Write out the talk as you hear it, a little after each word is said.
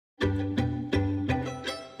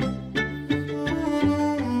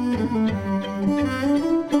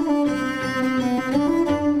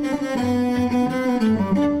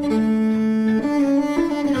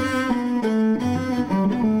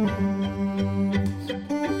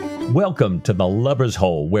Welcome to The Lover's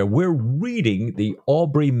Hole, where we're reading the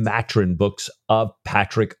Aubrey Maturin books of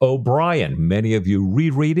Patrick O'Brian. Many of you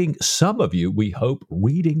rereading, some of you, we hope,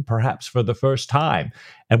 reading perhaps for the first time.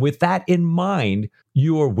 And with that in mind,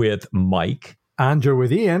 you're with Mike. And you're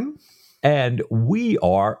with Ian. And we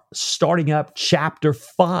are starting up Chapter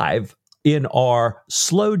 5 in our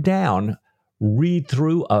slowed down read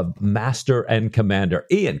through of Master and Commander.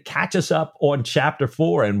 Ian, catch us up on Chapter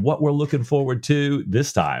 4 and what we're looking forward to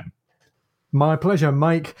this time. My pleasure,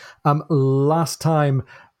 Mike. Last time,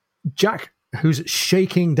 Jack, who's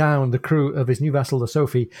shaking down the crew of his new vessel, the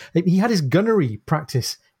Sophie, he had his gunnery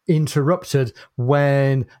practice interrupted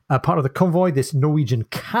when part of the convoy, this Norwegian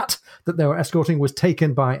cat that they were escorting, was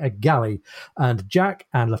taken by a galley. And Jack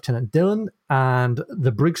and Lieutenant Dillon and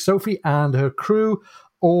the brig Sophie and her crew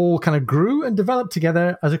all kind of grew and developed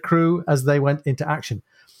together as a crew as they went into action.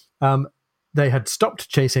 They had stopped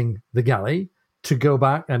chasing the galley to go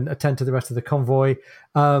back and attend to the rest of the convoy,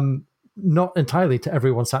 not entirely to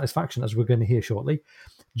everyone's satisfaction, as we're going to hear shortly.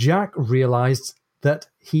 Jack realized that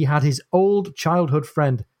he had his old childhood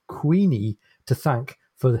friend, Queenie, to thank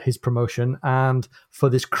for his promotion and for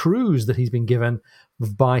this cruise that he's been given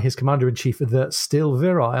by his commander-in-chief, the still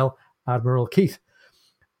virile Admiral Keith.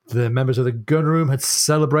 The members of the gun room had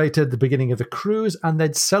celebrated the beginning of the cruise, and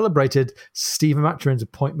they'd celebrated Stephen Maturin's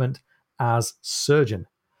appointment as surgeon.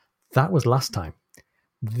 That was last time.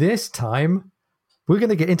 This time, we're going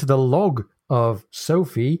to get into the log of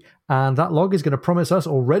Sophie, and that log is going to promise us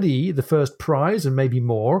already the first prize and maybe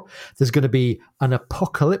more. There's going to be an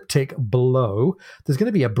apocalyptic blow. There's going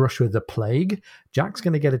to be a brush with the plague. Jack's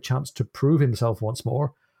going to get a chance to prove himself once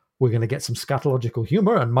more. We're going to get some scatological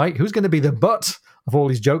humor. And Mike, who's going to be the butt of all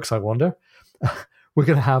these jokes, I wonder? We're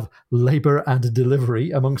going to have labor and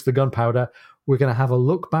delivery amongst the gunpowder. We're going to have a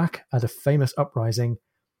look back at a famous uprising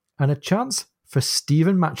and a chance for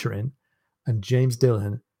Stephen Maturin and James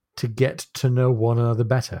Dillon to get to know one another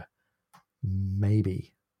better.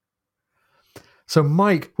 Maybe. So,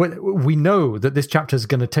 Mike, we know that this chapter is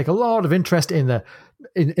going to take a lot of interest in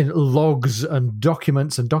logs and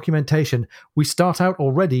documents and documentation. We start out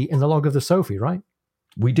already in the log of the Sophie, right?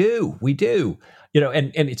 We do. You know,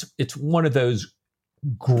 and it's one of those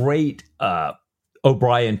great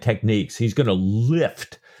O'Brian techniques. He's going to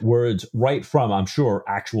lift words right from, I'm sure,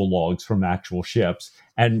 actual logs from actual ships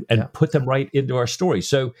and put them right into our story.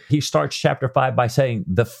 So he starts Chapter 5 by saying,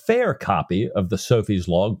 the fair copy of the Sophie's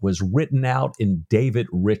log was written out in David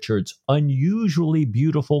Richards' unusually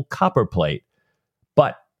beautiful copperplate.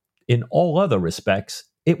 But in all other respects,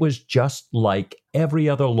 it was just like every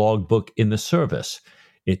other logbook in the service.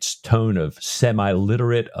 Its tone of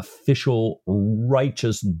semi-literate, official,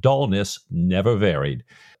 righteous dullness never varied.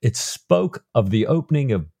 It spoke of the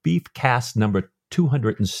opening of beef cask number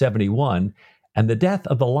 271 and the death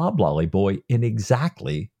of the loblolly boy in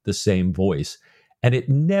exactly the same voice. And it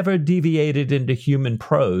never deviated into human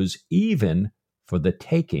prose, even for the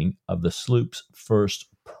taking of the sloop's first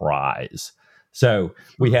prize. So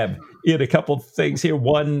we have in a couple of things here.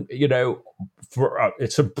 One, you know, for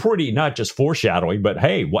it's a pretty, not just foreshadowing, but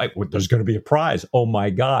hey, there's going to be a prize. Oh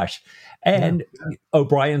my gosh. And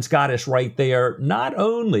O'Brian's got us right there, not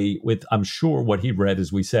only with, I'm sure, what he read,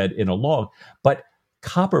 as we said, in a log, but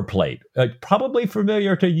copperplate. Probably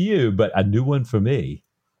familiar to you, but a new one for me.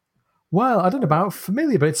 Well, I don't know about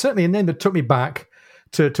familiar, but it's certainly a name that took me back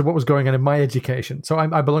to what was going on in my education. So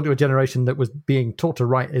I belong to a generation that was being taught to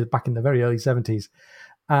write back in the very early 70s.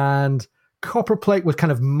 And copperplate was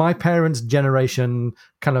kind of my parents' generation,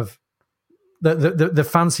 kind of the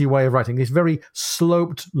fancy way of writing, this very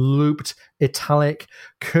sloped, looped, italic,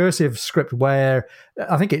 cursive script where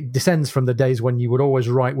I think it descends from the days when you would always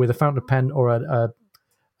write with a fountain pen or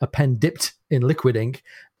a pen dipped in liquid ink.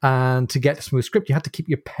 And to get a smooth script, you had to keep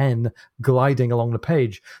your pen gliding along the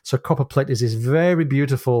page. So copperplate is this very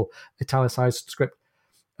beautiful italicized script.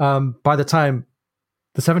 By the time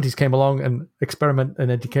the 70s came along and experiment in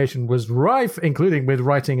education was rife, including with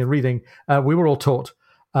writing and reading, we were all taught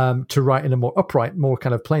to write in a more upright, more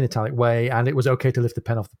kind of plain italic way. And it was okay to lift the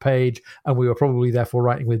pen off the page. And we were probably therefore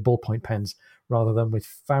writing with ballpoint pens rather than with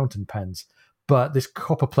fountain pens. But this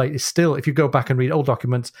copperplate is still, if you go back and read old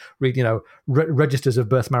documents, read, registers of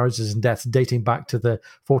births, marriages, and deaths dating back to the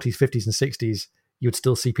 40s, 50s, and 60s, you would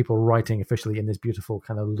still see people writing officially in this beautiful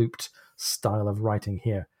kind of looped style of writing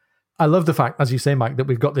here. I love the fact, as you say, Mike, that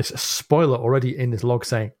we've got this spoiler already in this log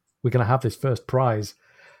saying we're going to have this first prize.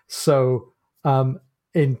 So,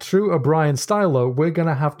 in true O'Brien style, though, we're going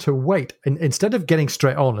to have to wait. Instead of getting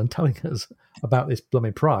straight on and telling us about this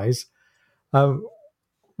blooming prize,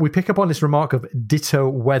 we pick up on this remark of ditto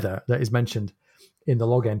weather that is mentioned in the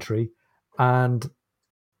log entry. And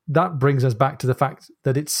that brings us back to the fact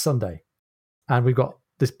that it's Sunday. And we've got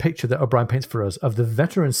this picture that O'Brien paints for us of the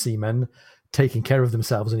veteran seamen taking care of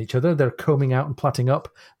themselves and each other. They're combing out and plaiting up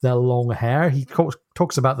their long hair. He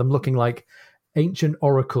talks about them looking like ancient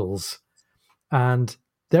oracles. And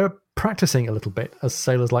they're practicing a little bit, as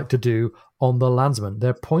sailors like to do, on the landsmen.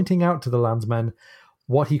 They're pointing out to the landsmen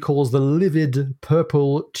what he calls the livid,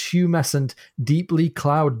 purple, tumescent, deeply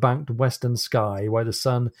cloud-banked western sky where the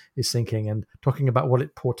sun is sinking, and talking about what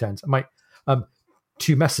it portends.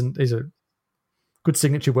 Tumescent is a good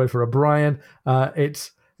signature word for O'Brien.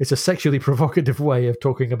 It's a sexually provocative way of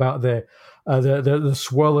talking about the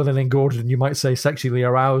swollen and engorged, and you might say sexually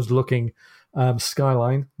aroused-looking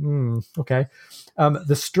skyline. Okay.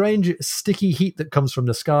 The strange sticky heat that comes from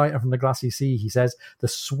the sky and from the glassy sea, he says, the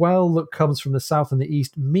swell that comes from the south and the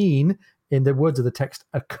east mean, in the words of the text,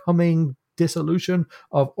 a coming dissolution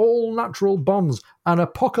of all natural bonds, an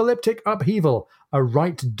apocalyptic upheaval, a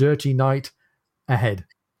right dirty night ahead.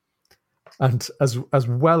 And as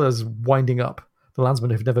well as winding up the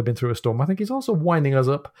landsmen who've never been through a storm, I think he's also winding us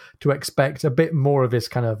up to expect a bit more of this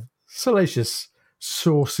kind of salacious,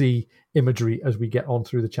 saucy imagery as we get on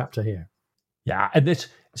through the chapter here. Yeah, and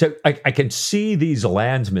so I can see these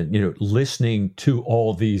landsmen, listening to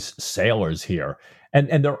all these sailors here,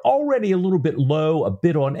 and they're already a little bit low, a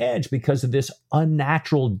bit on edge because of this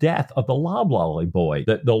unnatural death of the loblolly boy.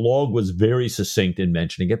 The log was very succinct in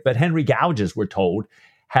mentioning it, but Henry Gouges, we're told,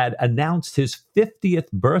 had announced his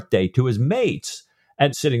 50th birthday to his mates,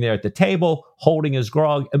 and sitting there at the table, holding his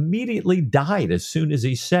grog, immediately died as soon as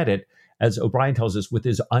he said it, as O'Brien tells us, with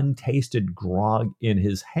his untasted grog in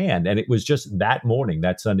his hand. And it was just that morning,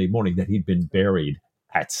 that Sunday morning, that he'd been buried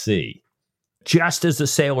at sea. Just as the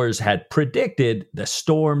sailors had predicted, the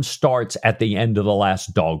storm starts at the end of the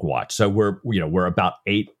last dog watch. So we're about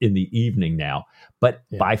 8 in the evening now. But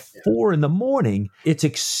by 4 in the morning, it's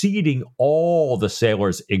exceeding all the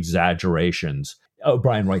sailors' exaggerations.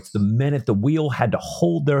 O'Brien writes, the men at the wheel had to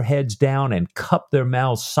hold their heads down and cup their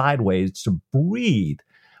mouths sideways to breathe.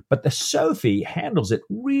 But the Sophie handles it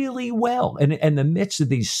really well. And in the midst of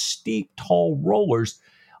these steep, tall rollers,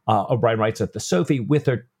 O'Brien writes that the Sophie, with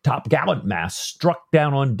her top gallant mast struck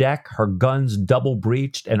down on deck, her guns double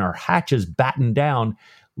breached, and her hatches battened down,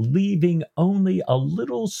 leaving only a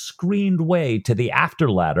little screened way to the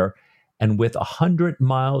after ladder. And with 100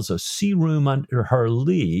 miles of sea room under her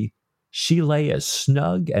lee, she lay as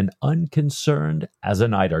snug and unconcerned as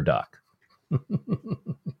an eider duck.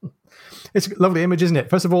 It's a lovely image, isn't it?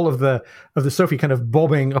 First of all, of the Sophie kind of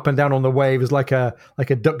bobbing up and down on the waves like a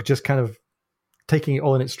duck just kind of taking it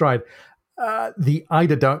all in its stride. The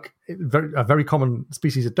eider duck, a very common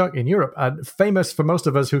species of duck in Europe, famous for most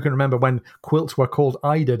of us who can remember when quilts were called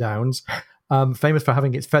eider downs, famous for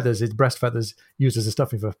having its feathers, its breast feathers, used as a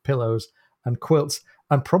stuffing for pillows and quilts,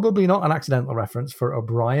 and probably not an accidental reference for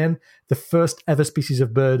O'Brien, the first ever species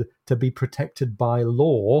of bird to be protected by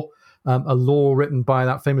law. A law written by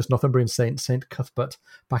that famous Northumbrian saint, Saint Cuthbert,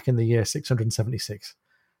 back in the year 676.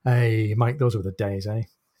 Hey, Mike, those were the days, eh?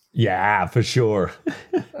 Yeah, for sure.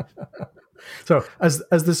 So as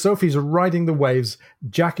the Sophie's riding the waves,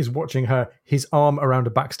 Jack is watching her, his arm around a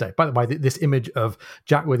backstay. By the way, this image of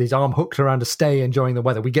Jack with his arm hooked around a stay enjoying the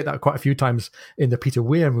weather, we get that quite a few times in the Peter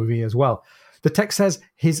Weir movie as well. The text says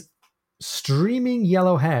his streaming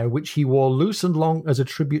yellow hair, which he wore loose and long as a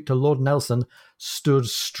tribute to Lord Nelson, stood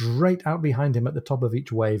straight out behind him at the top of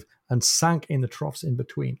each wave and sank in the troughs in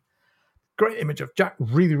between. Great image of Jack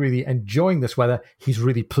really, really enjoying this weather. He's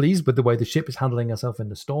really pleased with the way the ship is handling herself in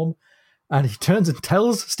the storm. And he turns and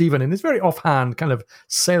tells Stephen in this very offhand, kind of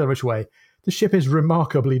sailorish way, the ship is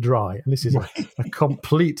remarkably dry. And this is a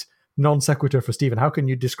complete non sequitur for Stephen. How can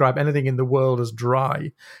you describe anything in the world as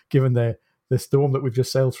dry, given the storm that we've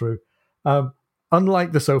just sailed through?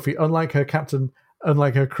 Unlike the Sophie, unlike her captain,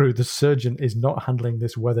 unlike her crew, the surgeon is not handling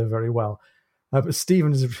this weather very well. But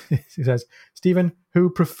Stephen, he says, Stephen, who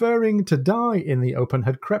preferring to die in the open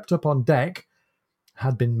had crept up on deck,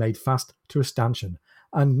 had been made fast to a stanchion,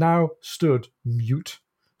 and now stood mute,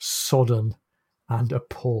 sodden, and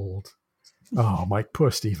appalled. Oh, my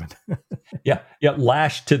poor Stephen. Yeah,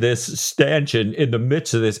 lashed to this stanchion in the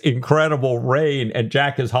midst of this incredible rain, and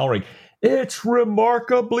Jack is hollering, "It's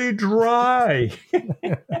remarkably dry."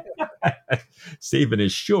 Stephen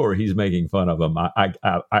is sure he's making fun of him. I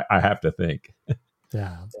have to think.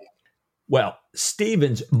 Yeah. Well,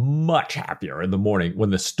 Stephen's much happier in the morning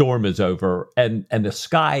when the storm is over and the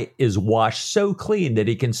sky is washed so clean that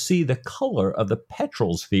he can see the color of the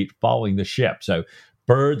petrel's feet following the ship. So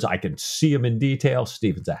birds, I can see them in detail.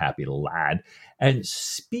 Stephen's a happy lad. And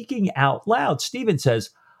speaking out loud, Stephen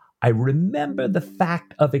says, I remember the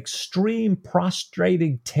fact of extreme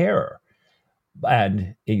prostrating terror.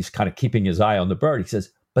 And he's kind of keeping his eye on the bird. He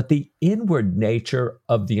says, but the inward nature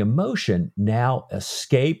of the emotion now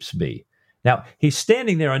escapes me. Now, he's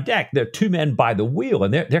standing there on deck. There are two men by the wheel,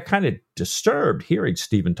 and they're kind of disturbed hearing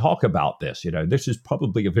Stephen talk about this. This is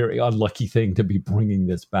probably a very unlucky thing to be bringing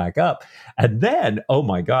this back up. And then, oh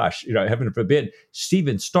my gosh, heaven forbid,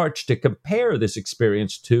 Stephen starts to compare this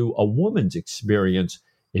experience to a woman's experience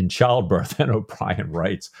in childbirth. And O'Brien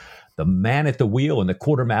writes, the man at the wheel and the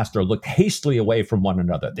quartermaster looked hastily away from one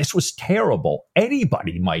another. This was terrible.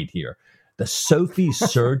 Anybody might hear. The Sophie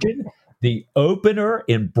surgeon, the opener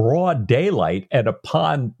in broad daylight, and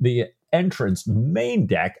upon the entrance main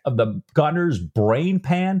deck of the gunner's brain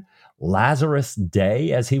pan, Lazarus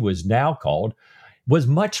Day, as he was now called, was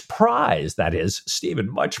much prized. That is,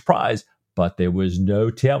 Stephen, much prized, but there was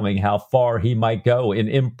no telling how far he might go in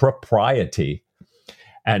impropriety.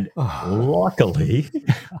 And luckily,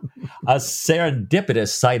 a serendipitous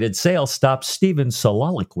sighted sail stopped Stephen's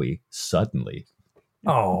soliloquy suddenly.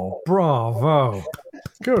 Oh, bravo.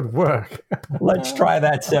 Good work. Let's try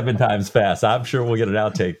that 7 times fast. I'm sure we'll get an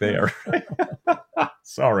outtake there.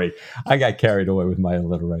 Sorry, I got carried away with my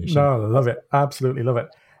alliteration. No, I love it. Absolutely love it.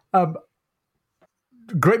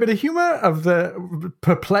 Great bit of humor of the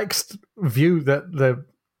perplexed view that the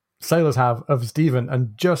sailors have of Stephen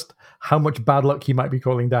and just how much bad luck he might be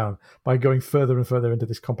calling down by going further and further into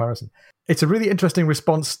this comparison. It's a really interesting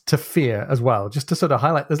response to fear as well, just to sort of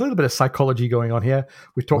highlight there's a little bit of psychology going on here.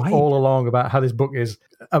 We've talked all along about how this book is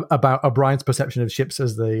about O'Brien's perception of ships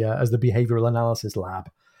as the behavioral analysis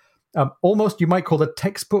lab. Almost you might call the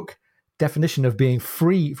textbook definition of being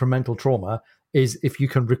free from mental trauma is if you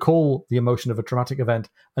can recall the emotion of a traumatic event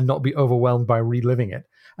and not be overwhelmed by reliving it.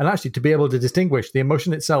 And actually, to be able to distinguish the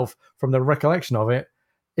emotion itself from the recollection of it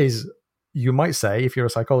is, you might say, if you're a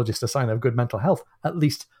psychologist, a sign of good mental health, at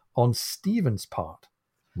least on Stephen's part.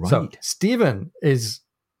 Right. So Stephen is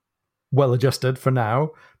well adjusted for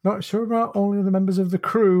now. Not sure about all the members of the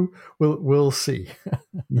crew. We'll see.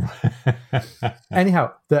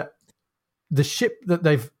 Anyhow, the ship that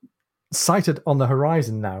they've sighted on the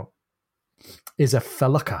horizon now is a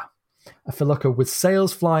felucca. A felucca with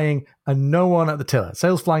sails flying and no one at the tiller.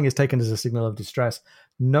 Sails flying is taken as a signal of distress.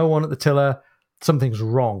 No one at the tiller. Something's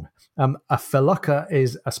wrong. A felucca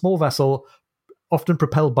is a small vessel, often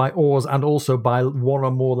propelled by oars and also by one or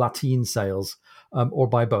more lateen sails, or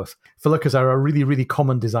by both. Feluccas are a really, really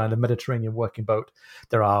common design of Mediterranean working boat.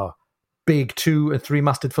 There are big 2- and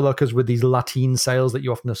 3-masted feluccas with these lateen sails that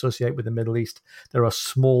you often associate with the Middle East. There are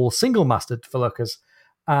small single-masted feluccas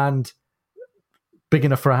and big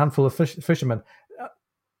enough for a handful of fishermen.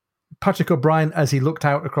 Patrick O'Brien, as he looked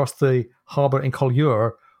out across the harbour in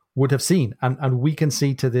Collioure, would have seen, and we can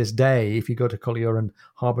see to this day, if you go to Collioure and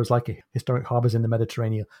harbours like historic harbours in the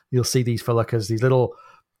Mediterranean, you'll see these feluccas, these little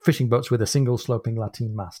fishing boats with a single sloping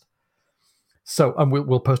lateen mast. So, and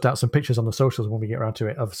we'll post out some pictures on the socials when we get around to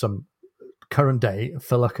it of some current day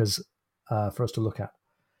feluccas for us to look at.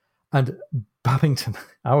 And Babington,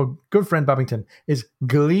 our good friend Babington, is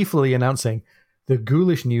gleefully announcing the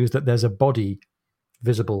ghoulish news that there's a body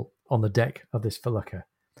visible on the deck of this felucca.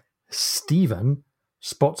 Stephen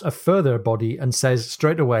spots a further body and says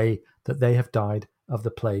straight away that they have died of the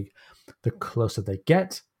plague. The closer they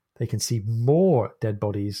get, they can see more dead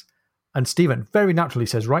bodies. And Stephen very naturally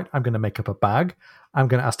says, right, I'm going to make up a bag. I'm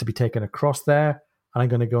going to ask to be taken across there, and I'm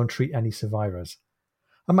going to go and treat any survivors.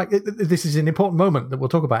 I'm like, this is an important moment that we'll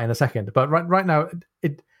talk about in a second. But right now,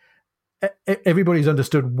 everybody's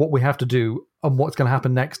understood what we have to do and what's going to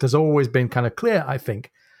happen next has always been kind of clear, I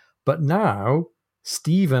think. But now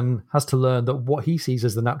Stephen has to learn that what he sees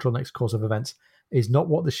as the natural next course of events is not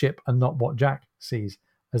what the ship and not what Jack sees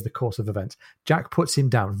as the course of events. Jack puts him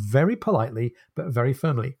down very politely, but very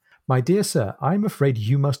firmly. My dear sir, I'm afraid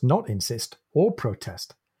you must not insist or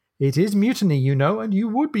protest. It is mutiny, you know, and you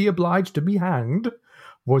would be obliged to be hanged.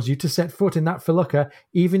 Was you to set foot in that felucca,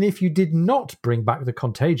 even if you did not bring back the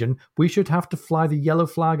contagion, we should have to fly the yellow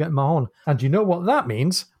flag at Mahon. And you know what that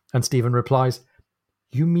means? And Stephen replies,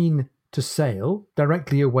 you mean to sail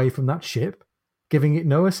directly away from that ship, giving it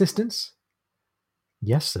no assistance?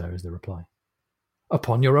 Yes, sir, is the reply.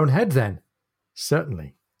 Upon your own head, then.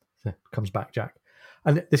 Certainly, comes back Jack.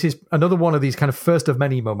 And this is another one of these kind of first of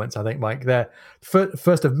many moments, I think, Mike. They're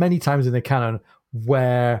first of many times in the canon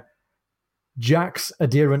where Jack's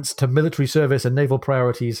adherence to military service and naval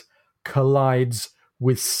priorities collides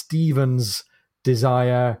with Stephen's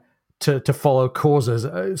desire to follow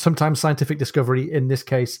causes, sometimes scientific discovery, in this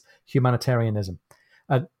case, humanitarianism.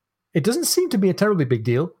 It doesn't seem to be a terribly big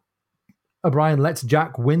deal. O'Brien lets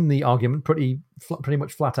Jack win the argument pretty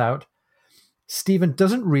much flat out. Stephen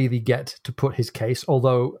doesn't really get to put his case,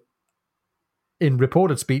 although in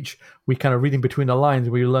reported speech, we kind of reading between the lines,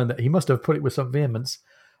 we learn that he must have put it with some vehemence.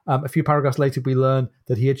 A few paragraphs later, we learn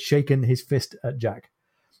that he had shaken his fist at Jack.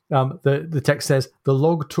 The text says, the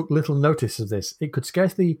log took little notice of this. It could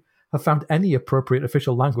scarcely have found any appropriate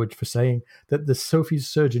official language for saying that the Sophie's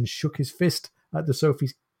surgeon shook his fist at the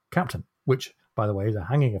Sophie's captain, which, by the way, is a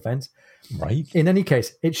hanging offence. Right. In any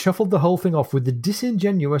case, it shuffled the whole thing off with the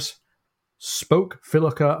disingenuous spoke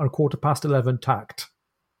Phillicker and 11:15 tact.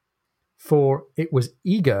 For it was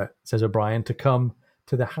eager, says O'Brien, to come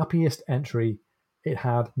to the happiest entry it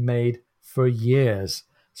had made for years.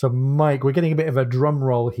 So, Mike, we're getting a bit of a drum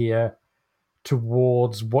roll here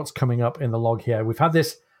towards what's coming up in the log here. We've had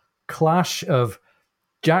this clash of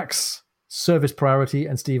Jack's service priority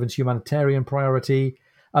and Stephen's humanitarian priority.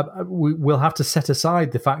 We'll have to set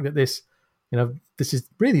aside the fact that this is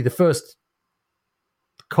really the first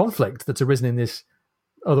conflict that's arisen in this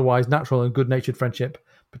otherwise natural and good-natured friendship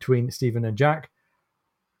between Stephen and Jack.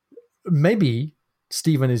 Maybe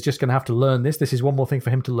Stephen is just going to have to learn this. This is one more thing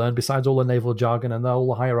for him to learn besides all the naval jargon and all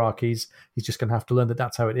the hierarchies. He's just going to have to learn that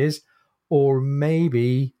that's how it is. Or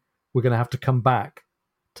maybe we're going to have to come back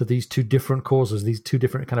to these two different causes, these two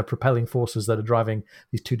different kind of propelling forces that are driving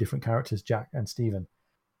these two different characters, Jack and Stephen.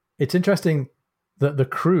 It's interesting that the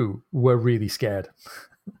crew were really scared.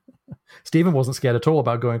 Stephen wasn't scared at all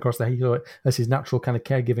about going across the Heathrow as his natural kind of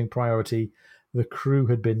caregiving priority. The crew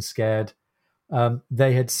had been scared.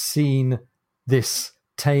 They had seen this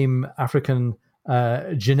tame African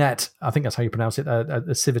Jeanette, I think that's how you pronounce it,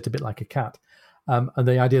 a civet a bit like a cat. And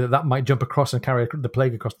the idea that might jump across and carry the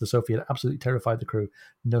plague across the Sophie had absolutely terrified the crew.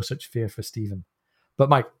 No such fear for Stephen. But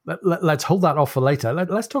Mike, let's hold that off for later.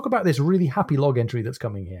 Let's talk about this really happy log entry that's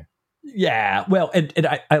coming here. Yeah, well, and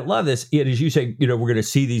I love this. As you say, we're going to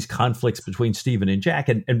see these conflicts between Stephen and Jack.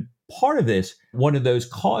 And part of this, one of those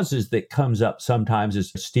causes that comes up sometimes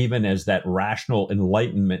is Stephen as that rational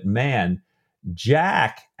Enlightenment man,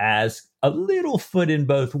 Jack as a little foot in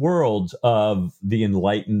both worlds of the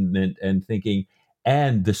Enlightenment and thinking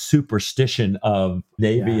and the superstition of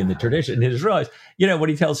Navy and the tradition. And his realize, when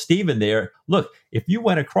he tells Stephen there, look, if you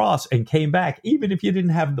went across and came back, even if you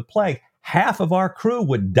didn't have the plague, half of our crew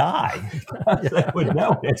would die. They would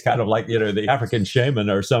know. It's kind of like, the African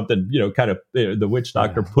shaman or something, the witch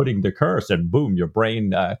doctor putting the curse and boom, your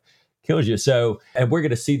brain kills you. So, and we're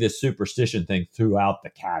going to see this superstition thing throughout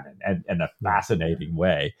the canon and in a fascinating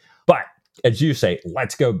way. But as you say,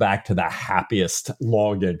 let's go back to the happiest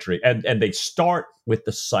log entry. And they start with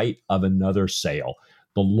the sight of another sail,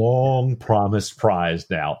 the long promised prize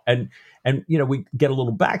now. And we get a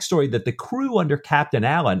little backstory that the crew under Captain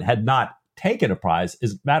Allen had not taken a prize.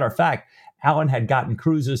 As a matter of fact, Allen had gotten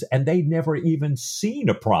cruises and they'd never even seen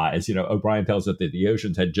a prize. O'Brien tells us that the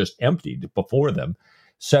oceans had just emptied before them.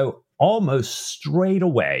 So almost straight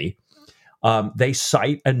away, they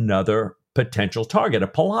sight another potential target, a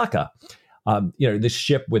Palaka. This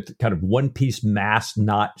ship with kind of one-piece mast,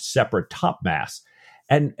 not separate topmasts.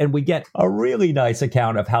 And we get a really nice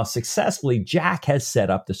account of how successfully Jack has set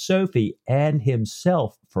up the Sophie and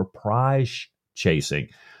himself for prize chasing.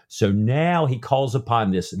 So now he calls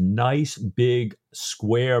upon this nice, big,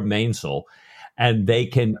 square mainsail, and they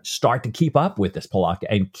can start to keep up with this Palaka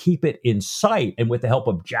and keep it in sight. And with the help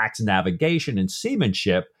of Jack's navigation and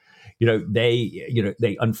seamanship,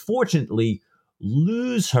 they unfortunately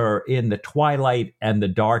lose her in the twilight and the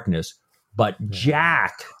darkness. But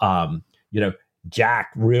Jack,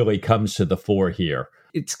 Jack really comes to the fore here.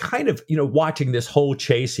 It's kind of, watching this whole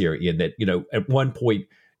chase here, Ian, that, at one point,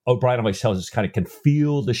 O'Brien always tells us kind of can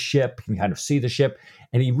feel the ship, can kind of see the ship,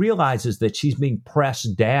 and he realizes that she's being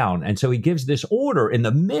pressed down. And so he gives this order in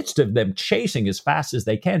the midst of them chasing as fast as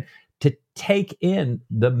they can to take in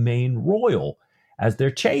the main royal as they're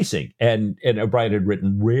chasing. And O'Brien had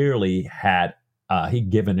written, rarely had he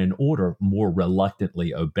given an order more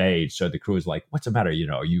reluctantly obeyed. So the crew is like, what's the matter?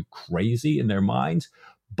 Are you crazy in their minds?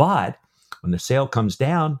 But when the sail comes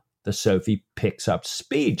down, the Sophie picks up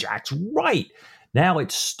speed. Jack's right. Now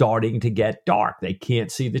it's starting to get dark. They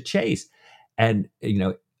can't see the chase. And,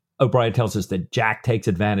 O'Brien tells us that Jack takes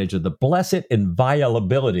advantage of the blessed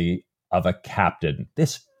inviolability of a captain.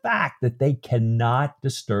 This fact that they cannot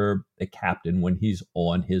disturb the captain when he's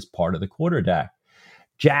on his part of the quarterdeck.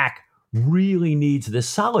 Jack really needs this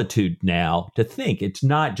solitude now to think. It's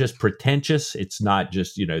not just pretentious. It's not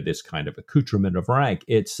just, this kind of accoutrement of rank.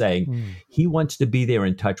 It's saying he wants to be there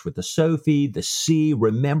in touch with the Sophie, the sea,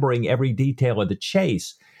 remembering every detail of the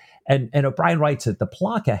chase. And O'Brien writes that the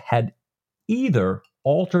Plaka had either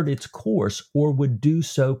altered its course or would do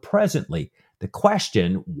so presently. The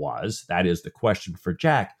question was, that is the question for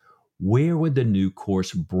Jack, where would the new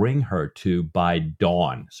course bring her to by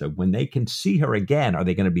dawn? So when they can see her again, are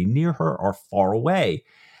they going to be near her or far away?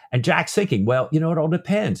 And Jack's thinking, well, it all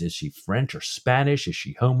depends. Is she French or Spanish? Is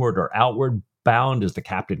she homeward or outward bound? Is the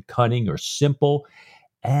captain cunning or simple?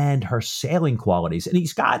 And her sailing qualities. And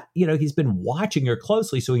he's got, he's been watching her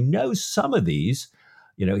closely, so he knows some of these.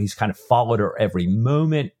 He's kind of followed her every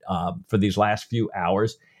moment for these last few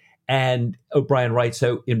hours. And O'Brien writes,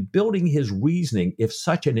 so in building his reasoning, if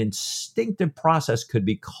such an instinctive process could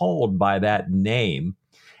be called by that name,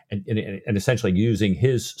 and essentially using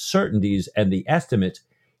his certainties and the estimates,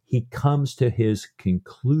 he comes to his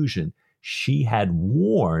conclusion. She had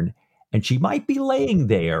worn, and she might be laying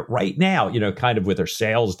there right now, kind of with her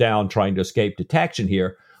sails down, trying to escape detection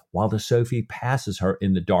here, while the Sophie passes her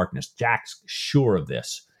in the darkness. Jack's sure of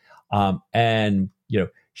this.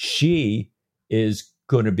 She is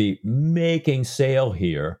going to be making sail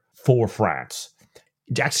here for France.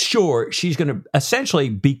 Jack's sure she's going to essentially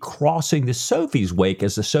be crossing the Sophie's wake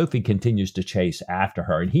as the Sophie continues to chase after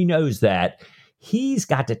her. And he knows that he's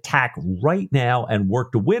got to tack right now and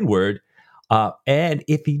work to windward. And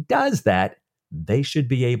if he does that, they should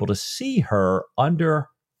be able to see her under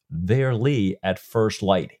their lee at first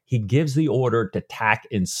light. He gives the order to tack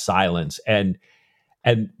in silence. And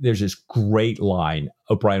there's this great line.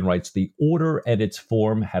 O'Brien writes, the order and its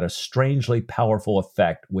form had a strangely powerful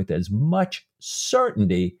effect with as much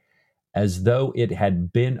certainty as though it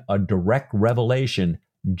had been a direct revelation.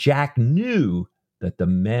 Jack knew that the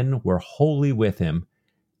men were wholly with him,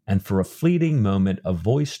 and for a fleeting moment a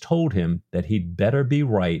voice told him that he'd better be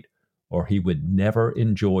right or he would never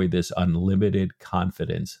enjoy this unlimited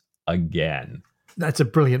confidence again. That's a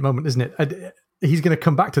brilliant moment, isn't it? He's going to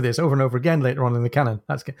come back to this over and over again later on in the canon.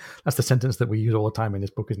 That's the sentence that we use all the time in this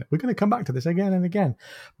book, isn't it? We're going to come back to this again and again.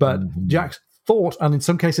 But Jack's thought, and in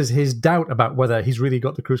some cases his doubt about whether he's really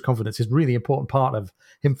got the crew's confidence, is really important part of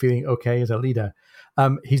him feeling okay as a leader.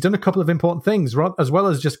 He's done a couple of important things, as well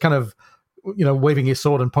as just kind of, waving his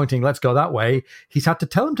sword and pointing, let's go that way. He's had to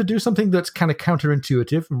tell him to do something that's kind of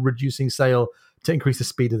counterintuitive, reducing sail to increase the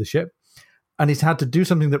speed of the ship. And he's had to do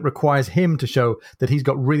something that requires him to show that he's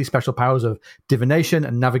got really special powers of divination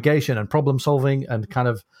and navigation and problem solving and kind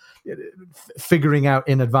of figuring out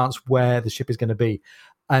in advance where the ship is going to be.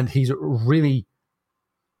 And he's really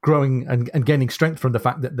growing and gaining strength from the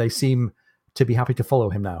fact that they seem to be happy to follow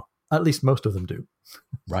him now. At least most of them do.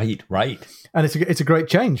 Right. And it's a great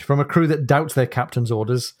change from a crew that doubts their captain's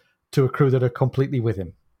orders to a crew that are completely with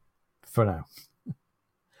him for now.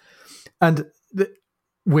 And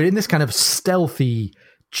we're in this kind of stealthy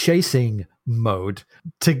chasing mode.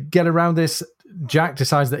 To get around this, Jack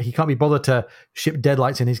decides that he can't be bothered to ship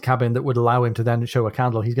deadlights in his cabin that would allow him to then show a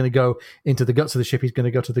candle. He's going to go into the guts of the ship. He's going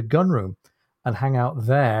to go to the gun room and hang out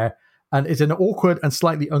there. And it's an awkward and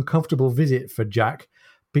slightly uncomfortable visit for Jack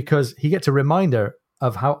because he gets a reminder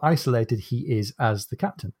of how isolated he is as the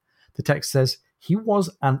captain. The text says he was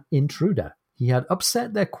an intruder. He had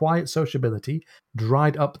upset their quiet sociability,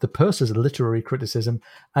 dried up the purser's literary criticism,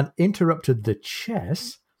 and interrupted the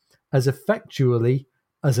chess as effectually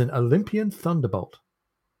as an Olympian thunderbolt.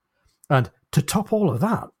 And to top all of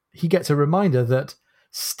that, he gets a reminder that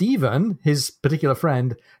Stephen, his particular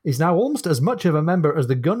friend, is now almost as much of a member as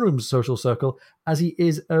the gunroom's social circle as he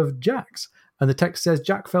is of Jack's. And the text says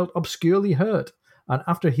Jack felt obscurely hurt. And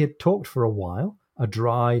after he had talked for a while, a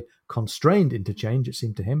dry, constrained interchange, it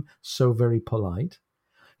seemed to him, so very polite,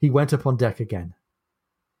 he went up on deck again.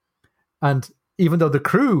 And even though the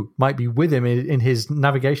crew might be with him in his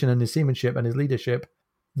navigation and his seamanship and his leadership,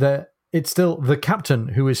 it's still the captain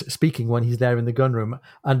who is speaking when he's there in the gunroom,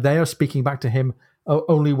 and they are speaking back to him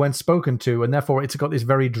only when spoken to, and therefore it's got this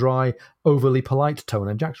very dry, overly polite tone,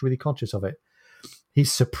 and Jack's really conscious of it.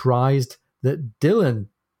 He's surprised that Dillon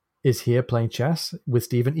is here playing chess with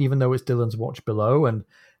Stephen, even though it's Dillon's watch below. And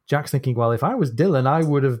Jack's thinking, well, if I was Dillon, I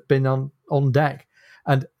would have been on deck.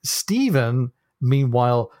 And Stephen,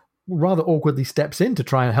 meanwhile, rather awkwardly steps in to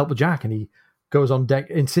try and help Jack, and he goes on deck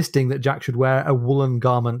insisting that Jack should wear a woolen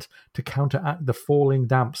garment to counteract the falling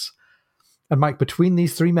damps. And Mike, between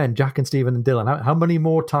these three men, Jack and Stephen and Dillon, how many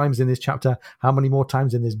more times in this chapter, how many more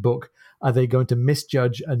times in this book are they going to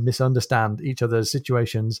misjudge and misunderstand each other's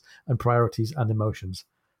situations and priorities and emotions?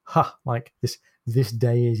 Mike, this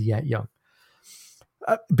day is yet young.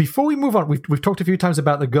 before we move on, we've talked a few times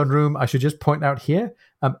about the gun room. I should just point out here,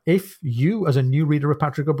 if you, as a new reader of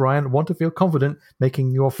Patrick O'Brian, want to feel confident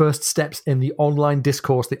making your first steps in the online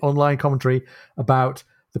discourse, the online commentary about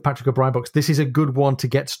the Patrick O'Brian books, this is a good one to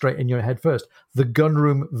get straight in your head first. The gun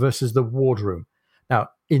room versus the wardroom. Now,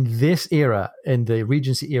 in this era, in the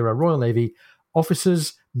Regency era Royal Navy,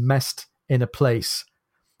 officers messed in a place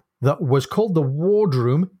that was called the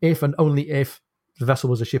wardroom if and only if the vessel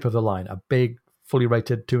was a ship of the line, a big, fully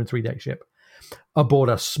rated 2 and 3 deck ship. Aboard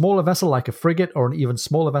a smaller vessel like a frigate or an even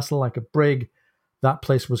smaller vessel like a brig, that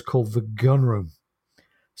place was called the gun room.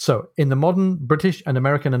 So in the modern British and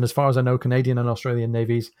American, and as far as I know, Canadian and Australian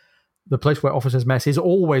navies, the place where officers mess is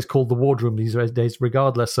always called the wardroom these days,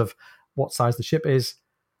 regardless of what size the ship is.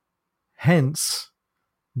 Hence,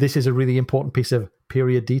 this is a really important piece of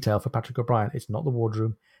period detail for Patrick O'Brian. It's not the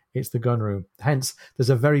wardroom, it's the gun room. Hence, there's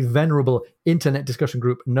a very venerable internet discussion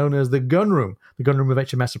group known as the gun room of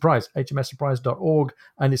HMS Surprise, hmssurprise.org,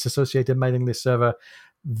 and its associated mailing list server.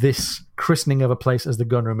 This christening of a place as the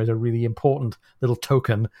gun room is a really important little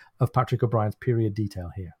token of Patrick O'Brian's period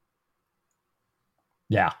detail here.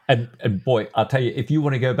 Yeah. And boy, I'll tell you, if you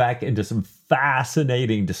want to go back into some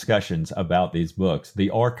fascinating discussions about these books,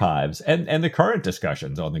 the archives and the current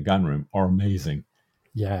discussions on the gun room are amazing.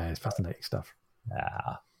 Yeah, it's fascinating stuff.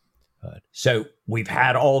 Yeah. Good. So we've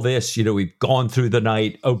had all this, we've gone through the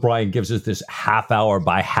night. O'Brian gives us this half hour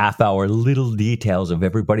by half hour little details of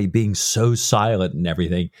everybody being so silent and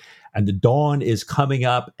everything. And the dawn is coming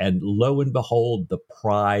up, and lo and behold, the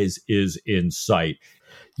prize is in sight.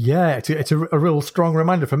 Yeah, it's a real strong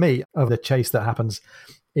reminder for me of the chase that happens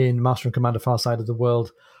in Master and Commander Far Side of the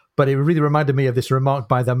World. But it really reminded me of this remark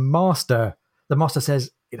by the Master. The Master says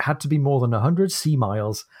it had to be more than 100 sea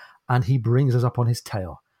miles, and he brings us up on his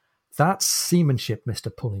tail. That's seamanship,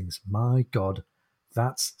 Mr. Pullings. My God,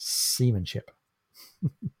 that's seamanship.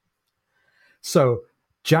 So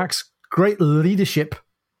Jack's great leadership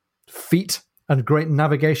feat and great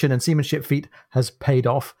navigation and seamanship feat has paid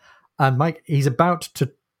off. And Mike, he's about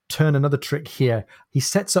to turn another trick here. He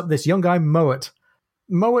sets up this young guy, Mowat.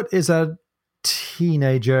 Mowat is a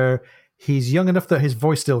teenager. He's young enough that his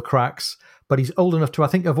voice still cracks, but he's old enough to, I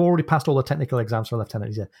think, have already passed all the technical exams for a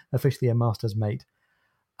lieutenant. He's officially a master's mate.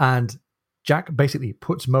 And Jack basically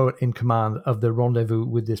puts Mowat in command of the rendezvous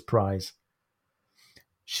with this prize.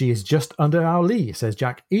 She is just under our lee, says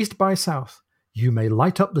Jack, east by south. You may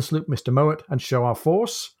light up the sloop, Mr. Mowat, and show our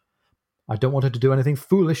force. I don't want her to do anything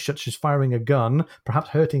foolish, such as firing a gun, perhaps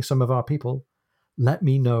hurting some of our people. Let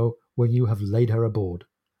me know when you have laid her aboard.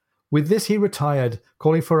 With this he retired,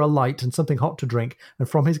 calling for a light and something hot to drink, and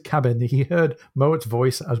from his cabin he heard Mowat's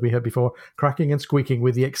voice, as we heard before, cracking and squeaking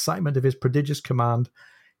with the excitement of his prodigious command.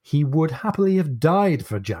 He would happily have died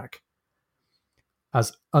for Jack,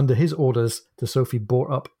 as under his orders the Sophie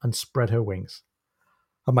bore up and spread her wings.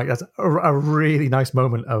 I'm like, that's a really nice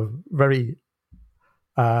moment of very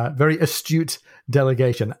astute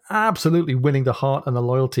delegation, absolutely winning the heart and the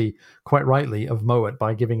loyalty, quite rightly, of Mowat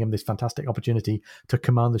by giving him this fantastic opportunity to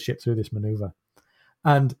command the ship through this maneuver.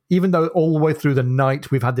 And even though all the way through the night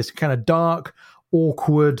we've had this kind of dark,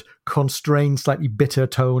 awkward, constrained, slightly bitter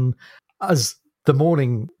tone, as the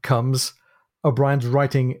morning comes, O'Brian's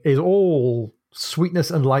writing is all sweetness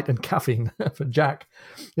and light and caffeine for Jack.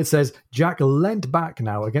 It says, Jack leant back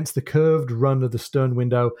now against the curved run of the stern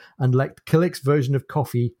window and let Killick's version of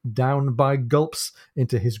coffee down by gulps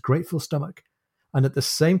into his grateful stomach. And at the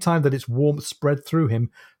same time that its warmth spread through him,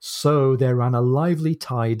 so there ran a lively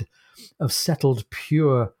tide of settled,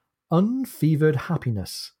 pure, unfevered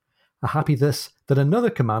happiness. A happiness that another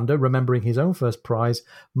commander, remembering his own first prize,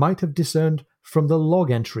 might have discerned from the log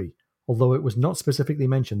entry, although it was not specifically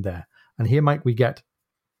mentioned there. And here, Mike, we get,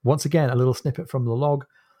 once again, a little snippet from the log.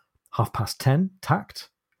 10:30, tacked.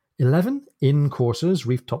 11, in coursers,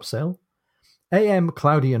 reef topsail. AM,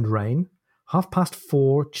 cloudy and rain.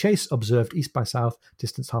 4:30, chase observed east by south,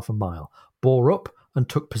 distance half a mile. Bore up and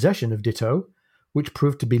took possession of Ditto, which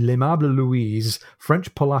proved to be l'Aimable Louise,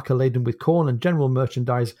 French polacca laden with corn and general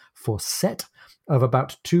merchandise for set of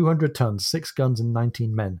about 200 tons, 6 guns and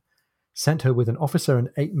 19 men. Sent her with an officer and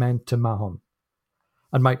 8 men to Mahon.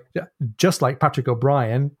 And Mike, just like Patrick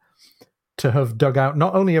O'Brian, to have dug out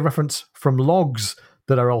not only a reference from logs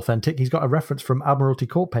that are authentic, he's got a reference from Admiralty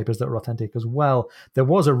court papers that are authentic as well. There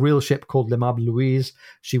was a real ship called l'Aimable Louise.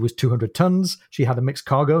 She was 200 tons. She had a mixed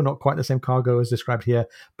cargo, not quite the same cargo as described here,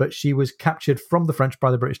 but she was captured from the French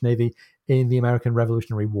by the British Navy in the American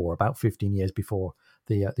Revolutionary War, about 15 years before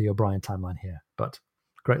the O'Brian timeline here. But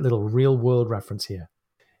great little real-world reference here.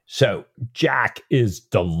 So Jack is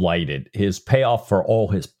delighted. His payoff for all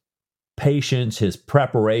his patience, his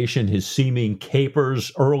preparation, his seeming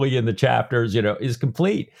capers early in the chapters, is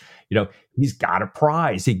complete. He's got a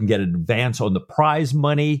prize. He can get an advance on the prize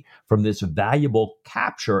money from this valuable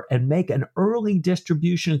capture and make an early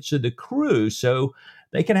distribution to the crew so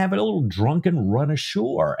they can have a little drunken run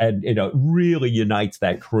ashore. And, it really unites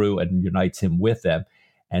that crew and unites him with them.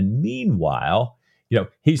 And meanwhile,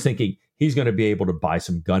 he's thinking he's going to be able to buy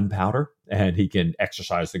some gunpowder and he can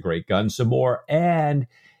exercise the great gun some more. And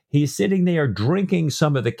he's sitting there drinking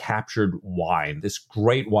some of the captured wine, this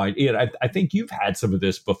great wine. Ian, I think you've had some of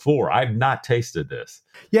this before. I've not tasted this.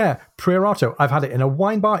 Yeah, Priorato. I've had it in a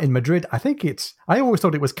wine bar in Madrid. I always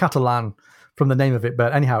thought it was Catalan from the name of it,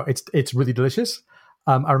 but anyhow, it's really delicious.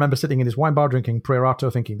 I remember sitting in his wine bar drinking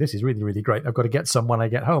Priorato thinking, this is really, really great. I've got to get some when I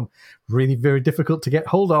get home. Really very difficult to get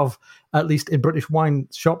hold of, at least in British wine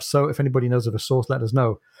shops. So if anybody knows of a source, let us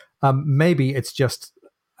know. Maybe it's just,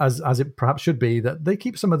 as it perhaps should be, that they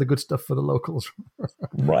keep some of the good stuff for the locals.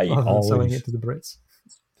 Right. Rather than selling it to the Brits.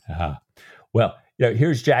 Uh-huh. Well,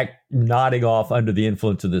 here's Jack nodding off under the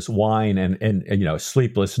influence of this wine and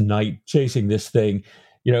sleepless night chasing this thing,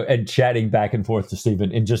 and chatting back and forth to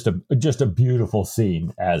Stephen in just a beautiful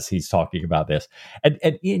scene as he's talking about this. And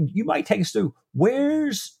Ian, you might take us through,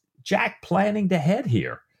 where's Jack planning to head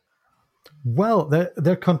here? Well,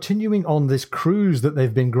 they're continuing on this cruise that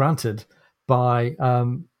they've been granted by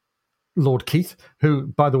Lord Keith, who,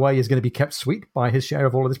 by the way, is going to be kept sweet by his share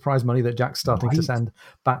of all of this prize money that Jack's starting to send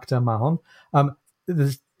back to Mahon.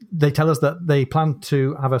 They tell us that they plan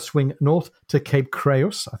to have a swing north to Cape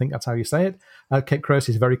Creus. I think that's how you say it. Cape Creus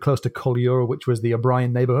is very close to Collioure, which was the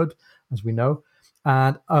O'Brien neighborhood, as we know,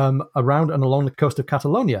 and around and along the coast of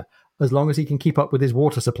Catalonia, as long as he can keep up with his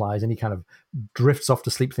water supplies. And he kind of drifts off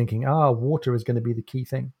to sleep thinking, water is going to be the key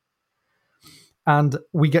thing. And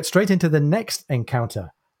we get straight into the next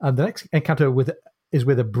encounter. And the next encounter is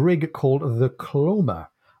with a brig called the Cloma.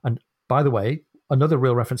 And by the way, another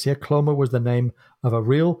real reference here, Cloma was the name of a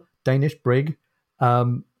real Danish brig.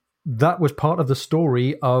 That was part of the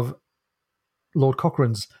story of Lord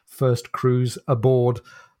Cochrane's first cruise aboard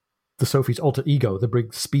the Sophie's alter ego, the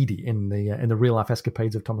brig Speedy, in the real life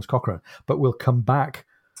escapades of Thomas Cochrane. But we'll come back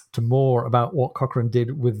to more about what Cochrane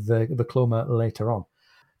did with the Cloma later on.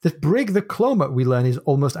 This brig, the Cloma, we learn, is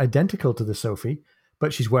almost identical to the Sophie,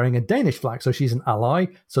 but she's wearing a Danish flag, so she's an ally.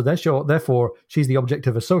 So therefore, she's the object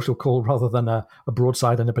of a social call rather than a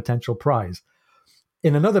broadside and a potential prize.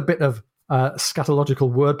 In another bit of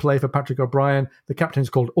scatological wordplay for Patrick O'Brian, the captain is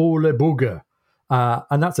called Ole Bugge,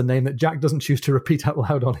 and that's a name that Jack doesn't choose to repeat out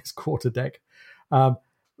loud on his quarterdeck.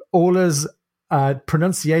 Ole's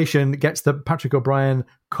pronunciation gets the Patrick O'Brian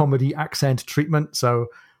comedy accent treatment, so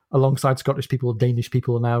alongside Scottish people, Danish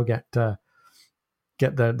people now get their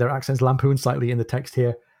accents lampooned slightly in the text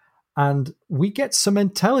here. And we get some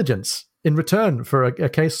intelligence in return for a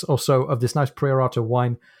case or so of this nice Priorato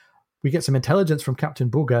wine. We get some intelligence from Captain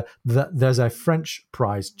Bugge that there's a French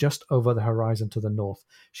prize just over the horizon to the north.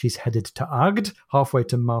 She's headed to Agde, halfway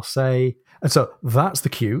to Marseille. And so that's the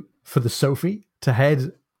cue for the Sophie to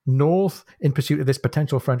head north in pursuit of this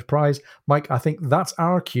potential French prize. Mike, I think that's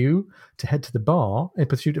our cue to head to the bar in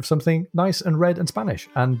pursuit of something nice and red and Spanish.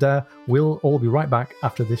 And we'll all be right back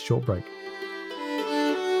after this short break.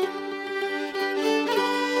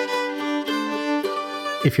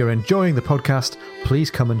 If you're enjoying the podcast, please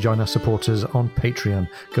come and join our supporters on Patreon.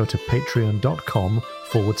 Go to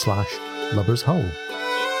patreon.com/lubbershole.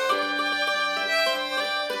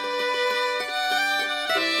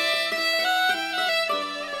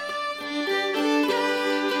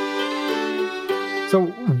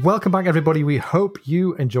 So welcome back, everybody. We hope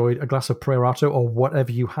you enjoyed a glass of Priorato or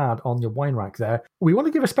whatever you had on your wine rack there. We want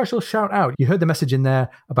to give a special shout out. You heard the message in there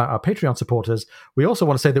about our Patreon supporters. We also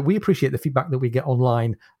want to say that we appreciate the feedback that we get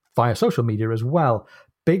online via social media as well.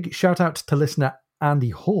 Big shout out to listener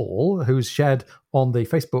Andy Hall, who's shared on the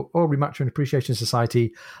Facebook Aubrey Maturin Appreciation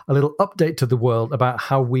Society a little update to the world about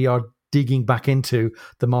how we are digging back into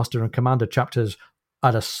the Master and Commander chapters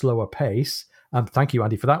at a slower pace. Thank you,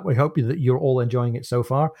 Andy, for that. We hope that you're all enjoying it so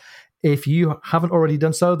far. If you haven't already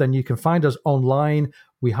done so, then you can find us online.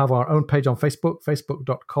 We have our own page on Facebook,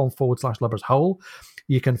 facebook.com/lubbershole.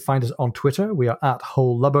 You can find us on Twitter. We are at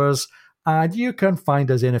Whole Lubbers. And you can find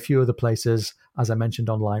us in a few other places, as I mentioned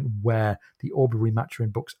online, where the Aubrey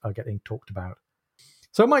Maturin books are getting talked about.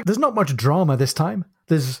 So, Mike, there's not much drama this time.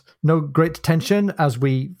 There's no great tension as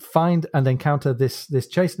we find and encounter this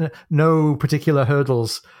chase. No particular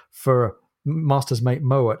hurdles for Master's mate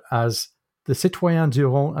Moet, as the Citoyenne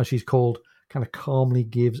Durand, as she's called, kind of calmly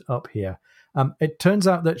gives up here. It turns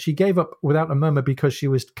out that she gave up without a murmur because she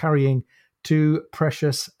was carrying two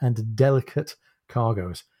precious and delicate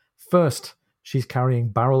cargoes. First, she's carrying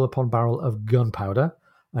barrel upon barrel of gunpowder,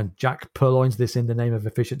 and Jack purloins this in the name of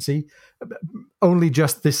efficiency. Only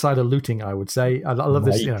just this side of looting, I would say. I love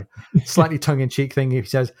this, slightly tongue-in-cheek thing. He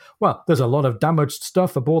says, well, there's a lot of damaged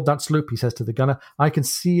stuff aboard that sloop, he says to the gunner. I can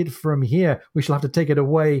see it from here. We shall have to take it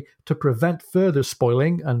away to prevent further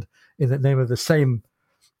spoiling. And in the name of the same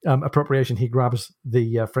appropriation, he grabs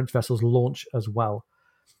the French vessel's launch as well.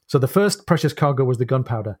 So the first precious cargo was the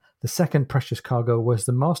gunpowder. The second precious cargo was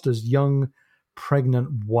the master's young,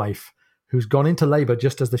 pregnant wife, who's gone into labor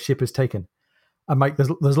just as the ship is taken. And Mike,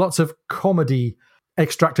 there's lots of comedy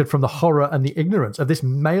extracted from the horror and the ignorance of this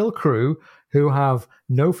male crew who have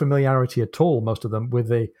no familiarity at all, most of them, with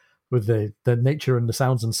the nature and the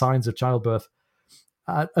sounds and signs of childbirth,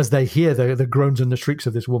 as they hear the groans and the shrieks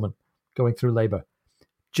of this woman going through labor.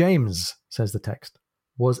 James, says the text,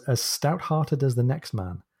 was as stout-hearted as the next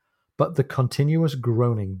man, but the continuous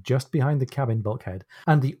groaning just behind the cabin bulkhead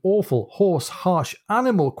and the awful, hoarse, harsh,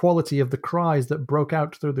 animal quality of the cries that broke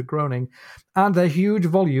out through the groaning and their huge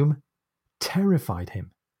volume terrified him.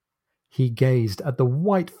 He gazed at the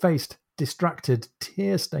white-faced, distracted,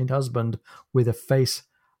 tear-stained husband with a face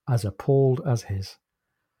as appalled as his.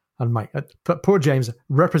 And Mike, poor James,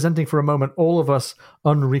 representing for a moment all of us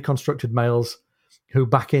unreconstructed males who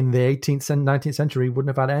back in the 18th and 19th century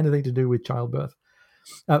wouldn't have had anything to do with childbirth.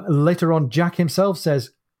 Later on, Jack himself says,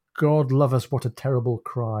 God love us, what a terrible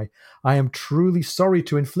cry. I am truly sorry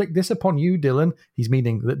to inflict this upon you, Dillon. He's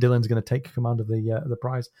meaning that Dillon's going to take command of the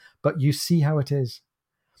prize. But you see how it is.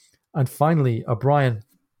 And finally, O'Brien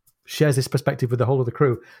shares this perspective with the whole of the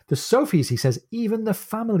crew. The Sophies, he says, even the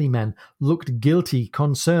family men looked guilty,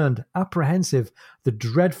 concerned, apprehensive. The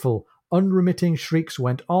dreadful, unremitting shrieks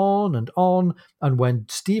went on, and when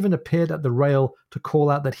Stephen appeared at the rail to call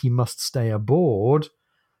out that he must stay aboard,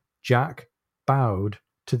 Jack bowed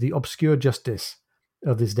to the obscure justice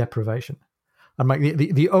of this deprivation. And Mike,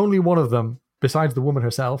 the only one of them, besides the woman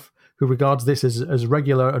herself, who regards this as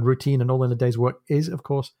regular and routine and all in a day's work, is, of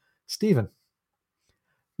course, Stephen.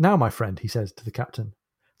 Now, my friend, he says to the captain,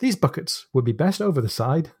 these buckets would be best over the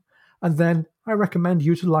side, and then I recommend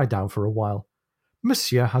you to lie down for a while.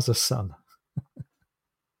 Monsieur has a son.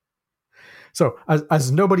 So,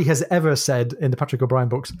 as nobody has ever said in the Patrick O'Brien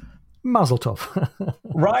books, Mazel tov.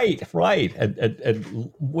 Right.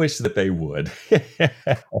 And wish that they would.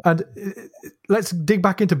 And let's dig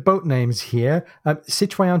back into boat names here.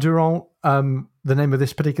 Citoyen Durand, the name of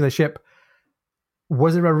this particular ship,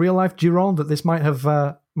 was there a real-life Durand that this might have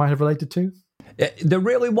related to? There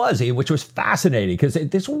really was, which was fascinating because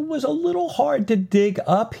this one was a little hard to dig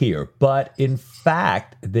up here. But in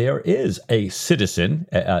fact, there is a citizen,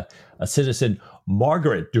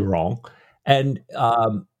 Margaret Durand, and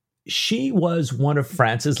she was one of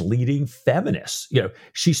France's leading feminists.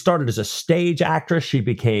 She started as a stage actress. She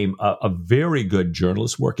became a very good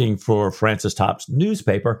journalist working for France's top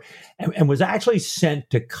newspaper and was actually sent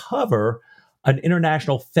to cover an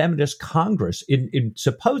international feminist congress in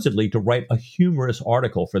supposedly to write a humorous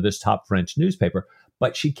article for this top French newspaper.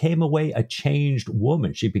 But she came away a changed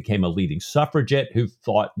woman. She became a leading suffragette who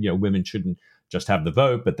thought, women shouldn't just have the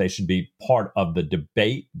vote, but they should be part of the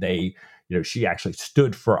debate. She actually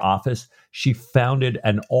stood for office. She founded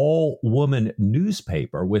an all-woman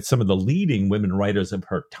newspaper with some of the leading women writers of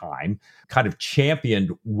her time, kind of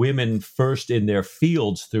championed women first in their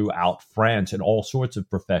fields throughout France in all sorts of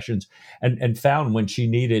professions, and found when she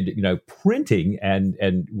needed, printing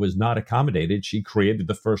and was not accommodated, she created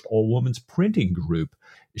the first all-women's printing group.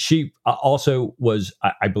 She also was,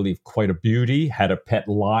 I believe, quite a beauty, had a pet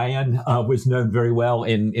lion, was known very well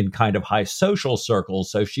in kind of high social circles.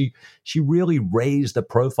 So she really raised the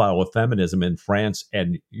profile of feminism in France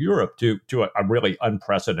and Europe to a really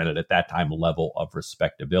unprecedented at that time level of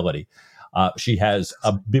respectability. She has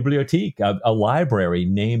a bibliothèque, a library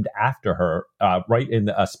named after her, right in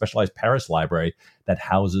a specialized Paris library that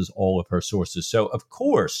houses all of her sources. So, of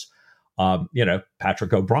course,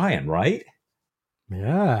 Patrick O'Brien, right?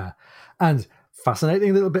 Yeah. And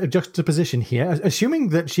fascinating little bit of juxtaposition here. Assuming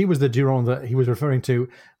that she was the Durand that he was referring to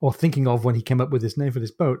or thinking of when he came up with this name for this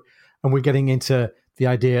boat, and we're getting into the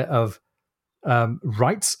idea of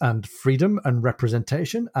rights and freedom and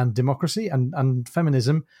representation and democracy and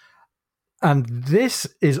feminism. And this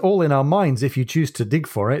is all in our minds if you choose to dig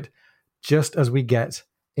for it, just as we get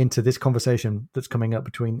into this conversation that's coming up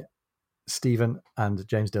between Stephen and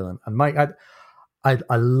James Dillon. And Mike, I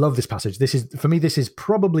love this passage. This is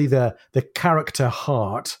probably the character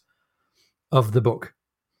heart of the book.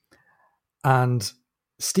 And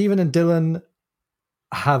Stephen and Dillon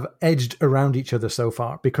have edged around each other so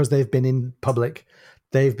far because they've been in public.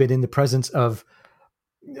 They've been in the presence of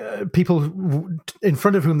people in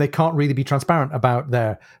front of whom they can't really be transparent about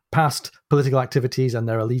their past political activities and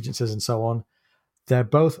their allegiances and so on. They're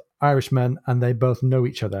both Irishmen and they both know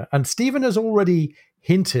each other. And Stephen has already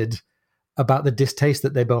hinted about the distaste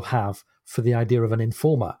that they both have for the idea of an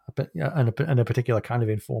informer and a particular kind of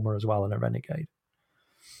informer as well, and a renegade.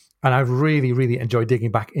 And I've really, really enjoyed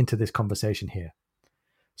digging back into this conversation here.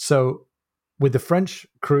 So with the French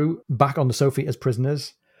crew back on the Sophie as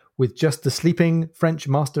prisoners, with just the sleeping French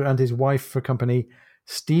master and his wife for company,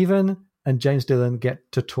 Stephen and James Dillon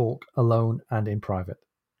get to talk alone and in private.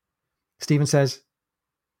 Stephen says,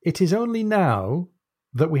 "It is only now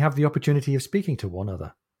that we have the opportunity of speaking to one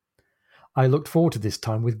another. I looked forward to this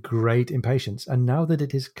time with great impatience, and now that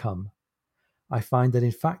it has come, I find that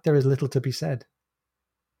in fact there is little to be said."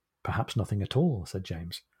 "Perhaps nothing at all," said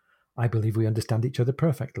James. "I believe we understand each other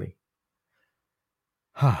perfectly."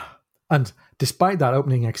 And despite that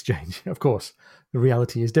opening exchange, of course, the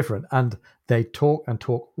reality is different, and they talk and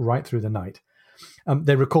talk right through the night.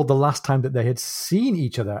 They recalled the last time that they had seen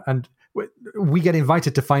each other, and we get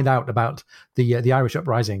invited to find out about the Irish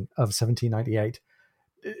uprising of 1798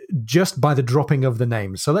 just by the dropping of the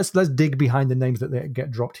names. So let's dig behind the names that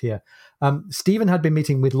get dropped here. Stephen had been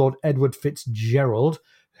meeting with Lord Edward Fitzgerald,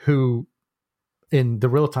 who, in the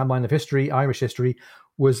real timeline of history, Irish history,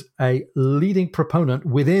 was a leading proponent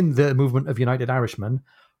within the movement of United Irishmen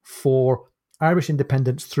for Irish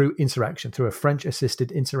independence through insurrection, through a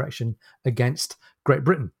French-assisted insurrection against Great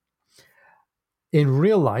Britain. In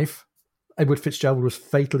real life, Edward Fitzgerald was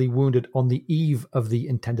fatally wounded on the eve of the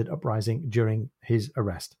intended uprising during his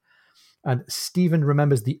arrest. And Stephen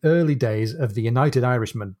remembers the early days of the United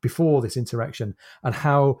Irishmen before this insurrection and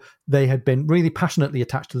how they had been really passionately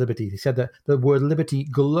attached to liberty. He said that the word liberty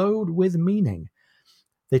glowed with meaning.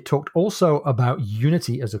 They talked also about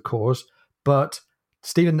unity as a cause, but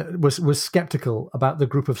Stephen was skeptical about the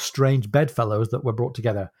group of strange bedfellows that were brought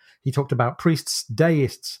together. He talked about priests,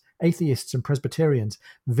 deists, atheists and Presbyterians,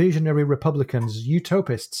 visionary Republicans,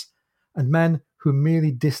 utopists, and men who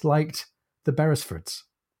merely disliked the Beresfords.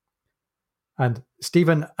 And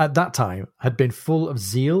Stephen, at that time, had been full of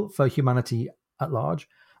zeal for humanity at large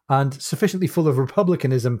and sufficiently full of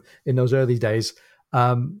republicanism in those early days,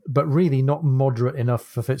 but really not moderate enough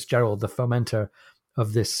for Fitzgerald, the fomenter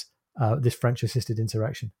of this French-assisted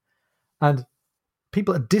insurrection. And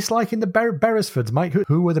people are disliking the Beresfords. Mike,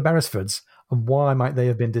 who were the Beresfords, and why might they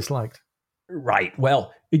have been disliked? Right.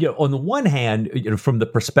 Well, on the one hand, from the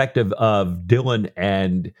perspective of Dillon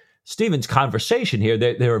and Stephen's conversation here,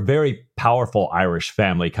 they're a very powerful Irish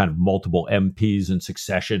family, kind of multiple MPs in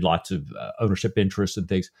succession, lots of ownership interests and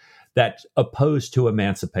things that opposed to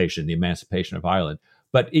emancipation, the emancipation of Ireland.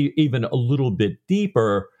 But even a little bit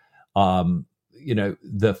deeper, the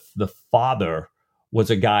father was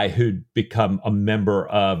a guy who'd become a member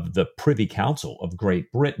of the Privy Council of Great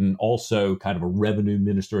Britain, also kind of a revenue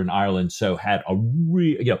minister in Ireland. So had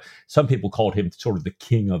some people called him sort of the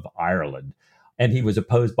King of Ireland, and he was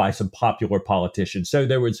opposed by some popular politicians. So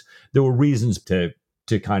there were reasons to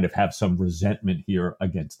kind of have some resentment here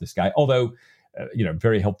against this guy. Although,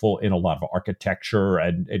 very helpful in a lot of architecture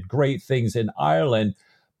and great things in Ireland,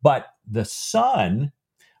 but the son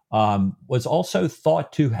was also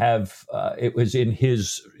thought to have, it was in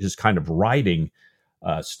his kind of writing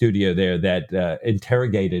studio there that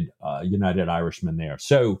interrogated United Irishmen there.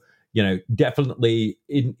 So, definitely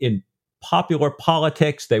in popular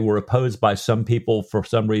politics, they were opposed by some people for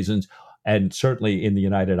some reasons, and certainly in the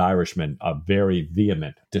United Irishmen, a very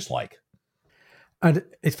vehement dislike. And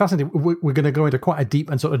it's fascinating. We're going to go into quite a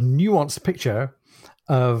deep and sort of nuanced picture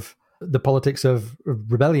of the politics of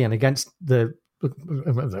rebellion against the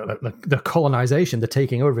colonization, the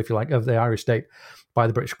taking over, if you like, of the Irish state by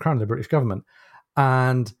the British Crown, the British government.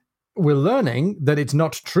 And we're learning that it's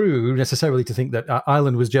not true necessarily to think that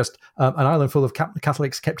Ireland was just an island full of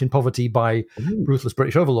Catholics kept in poverty by ruthless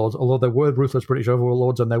British overlords, although there were ruthless British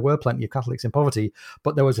overlords and there were plenty of Catholics in poverty.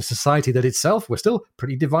 But there was a society that itself was still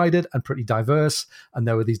pretty divided and pretty diverse. And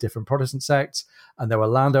there were these different Protestant sects and there were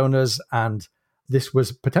landowners, and this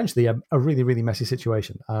was potentially a really, really messy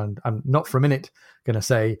situation. And I'm not for a minute going to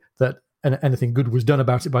say that anything good was done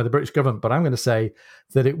about it by the British government, but I'm going to say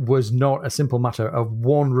that it was not a simple matter of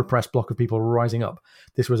one repressed block of people rising up.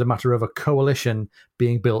 This was a matter of a coalition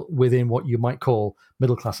being built within what you might call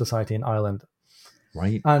middle-class society in Ireland.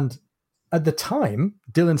 Right. And at the time,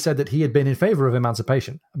 Dillon said that he had been in favor of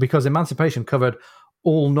emancipation because emancipation covered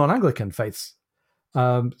all non-Anglican faiths.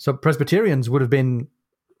 So Presbyterians would have been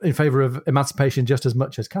in favor of emancipation just as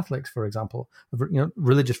much as Catholics, for example,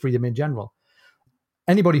 religious freedom in general.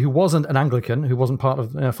 Anybody who wasn't an Anglican, who wasn't part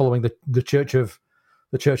of following the Church of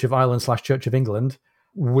Ireland / Church of England,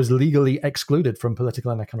 was legally excluded from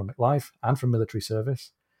political and economic life and from military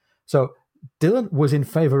service. So Dillon was in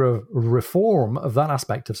favor of reform of that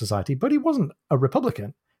aspect of society, but he wasn't a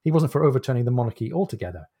Republican. He wasn't for overturning the monarchy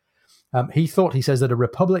altogether. He says that a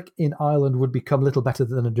republic in Ireland would become little better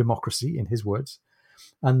than a democracy, in his words,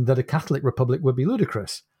 and that a Catholic republic would be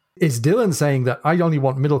ludicrous. Is Dillon saying that I only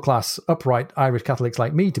want middle-class, upright Irish Catholics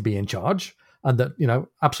like me to be in charge, and that,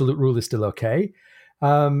 absolute rule is still okay?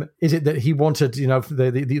 Is it that he wanted,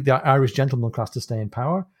 the Irish gentleman class to stay in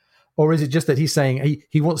power? Or is it just that he's saying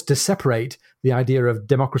he wants to separate the idea of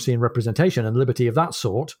democracy and representation and liberty of that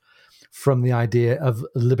sort from the idea of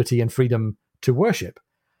liberty and freedom to worship?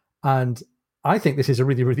 And I think this is a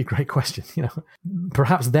really, really great question.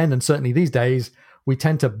 Perhaps then, and certainly these days, we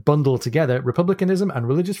tend to bundle together republicanism and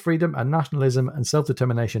religious freedom and nationalism and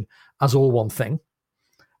self-determination as all one thing.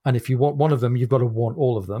 And if you want one of them, you've got to want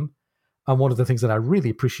all of them. And one of the things that I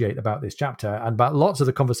really appreciate about this chapter and about lots of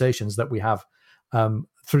the conversations that we have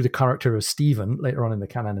through the character of Stephen later on in the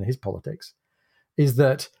canon and his politics, is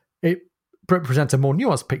that it presents a more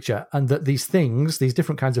nuanced picture, and that these things, these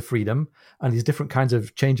different kinds of freedom and these different kinds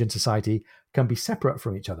of change in society can be separate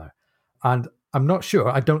from each other. And I'm not sure,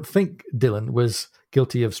 I don't think Dillon was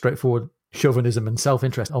guilty of straightforward chauvinism and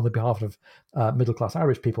self-interest on the behalf of middle-class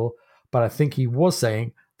Irish people, but I think he was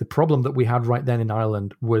saying the problem that we had right then in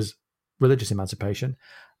Ireland was religious emancipation.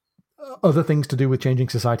 Other things to do with changing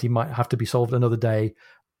society might have to be solved another day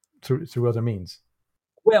through other means.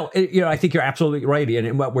 Well, I think you're absolutely right.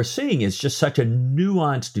 And what we're seeing is just such a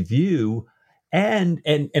nuanced view and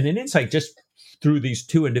an insight just through these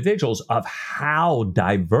two individuals of how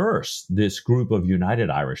diverse this group of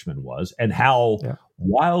United Irishmen was, and how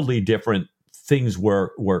wildly different things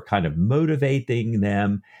were kind of motivating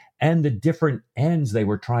them, and the different ends they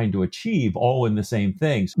were trying to achieve, all in the same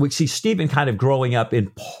things. We see Stephen kind of growing up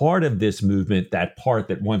in part of this movement, that part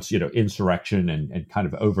that wants, insurrection and kind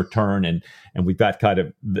of overturn. And we've got kind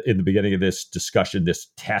of, in the beginning of this discussion, this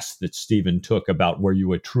test that Stephen took about were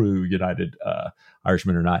you a true United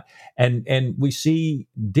Irishman or not. And we see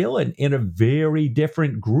Dillon in a very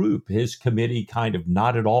different group. His committee kind of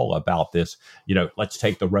not at all about this, let's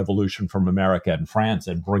take the revolution from America and France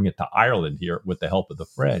and bring it to Ireland here with the help of the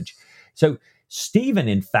French. So Stephen,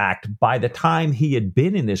 in fact, by the time he had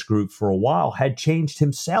been in this group for a while, had changed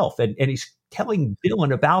himself. And he's telling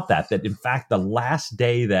Dillon about that in fact, the last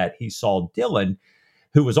day that he saw Dillon,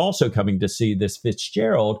 who was also coming to see this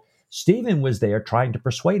Fitzgerald, Stephen was there trying to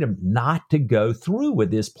persuade him not to go through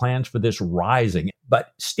with his plans for this rising.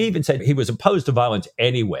 But Stephen said he was opposed to violence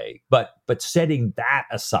anyway. But setting that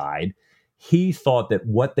aside, he thought that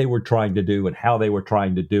what they were trying to do and how they were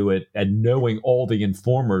trying to do it, and knowing all the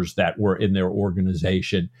informers that were in their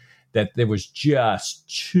organization, that there was just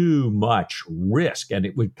too much risk, and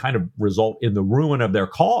it would kind of result in the ruin of their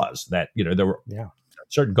cause. That, there were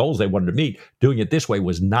certain goals they wanted to meet. Doing it this way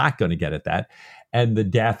was not going to get at that. And the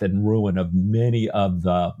death and ruin of many of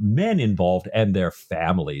the men involved and their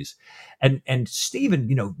families. And Stephen,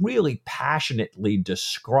 really passionately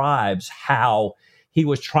describes how he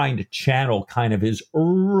was trying to channel kind of his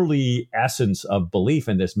early essence of belief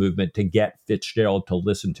in this movement to get Fitzgerald to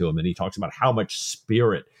listen to him. And he talks about how much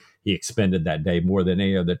spirit he expended that day, more than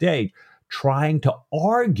any other day, trying to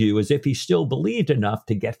argue as if he still believed enough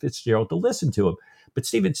to get Fitzgerald to listen to him. But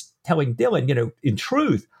Stephen's telling Dillon, in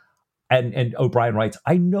truth, and O'Brien writes,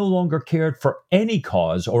 I no longer cared for any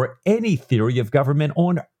cause or any theory of government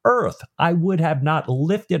on earth. I would have not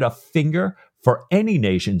lifted a finger for any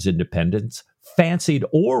nation's independence, fancied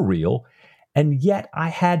or real, and yet I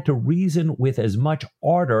had to reason with as much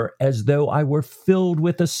ardor as though I were filled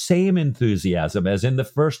with the same enthusiasm as in the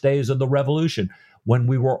first days of the Revolution, when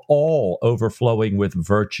we were all overflowing with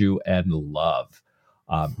virtue and love.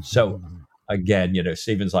 So again,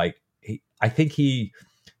 Stephen's like, I think he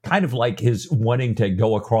kind of like his wanting to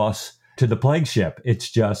go across to the plague ship. It's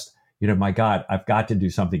just, my God, I've got to do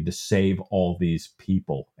something to save all these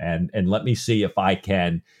people. And let me see if I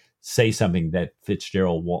can say something that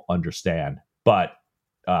Fitzgerald will understand. But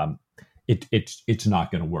it's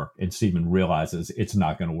not going to work. And Stephen realizes it's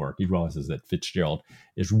not going to work. He realizes that Fitzgerald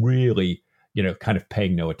is really, kind of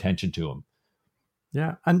paying no attention to him.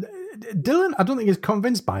 Yeah. And Dillon, I don't think is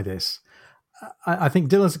convinced by this. I think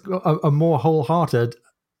Dillon's a more wholehearted,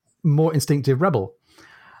 more instinctive rebel.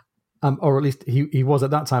 Or at least he was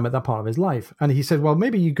at that time, at that part of his life. And he said, well,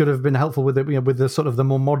 maybe you could have been helpful with it, with the sort of the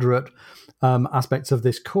more moderate aspects of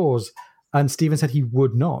this cause. And Stephen said he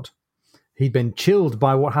would not. He'd been chilled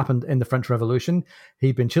by what happened in the French Revolution.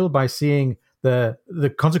 He'd been chilled by seeing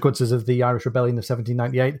the consequences of the Irish Rebellion of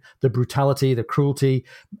 1798, the brutality, the cruelty,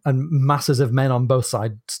 and masses of men on both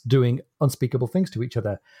sides doing unspeakable things to each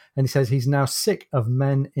other. And he says he's now sick of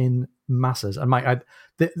men in masses. And Mike,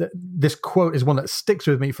 this quote is one that sticks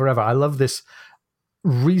with me forever. I love this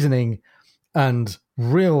reasoning and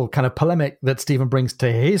real kind of polemic that Stephen brings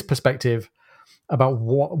to his perspective about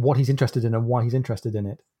what he's interested in and why he's interested in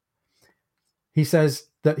it. He says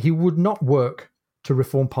that he would not work to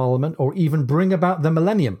reform Parliament or even bring about the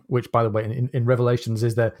millennium, which, by the way, in Revelations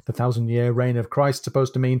is the 1,000-year reign of Christ,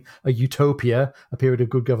 supposed to mean a utopia, a period of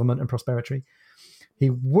good government and prosperity. He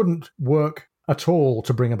wouldn't work at all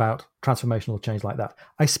to bring about transformational change like that.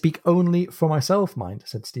 I speak only for myself, mind,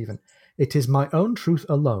 said Stephen. It is my own truth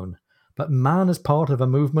alone, but man as part of a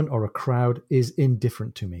movement or a crowd is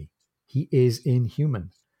indifferent to me. He is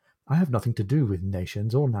inhuman. I have nothing to do with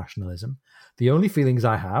nations or nationalism. The only feelings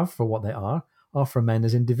I have for what they are for men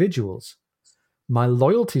as individuals. My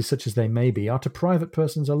loyalties, such as they may be, are to private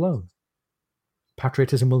persons alone.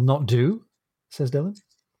 Patriotism will not do, says Dillon.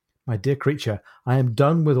 My dear creature, I am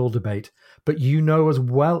done with all debate, but you know as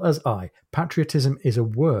well as I, patriotism is a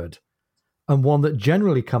word, and one that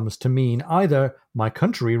generally comes to mean either my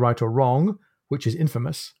country right or wrong, which is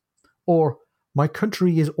infamous, or my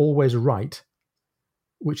country is always right,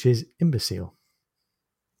 which is imbecile.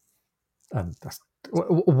 And that's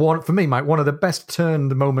one, for me, Mike, one of the best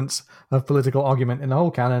turned moments of political argument in the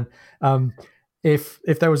whole canon. If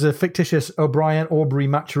there was a fictitious O'Brien, Aubrey,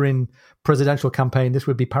 Maturin presidential campaign, this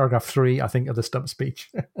would be paragraph 3, I think, of the stump speech.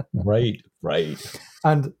 Right.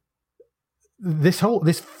 And this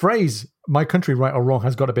phrase, my country right or wrong,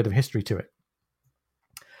 has got a bit of history to it.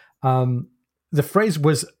 The phrase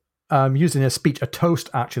was used in a speech, a toast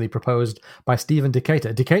actually proposed by Stephen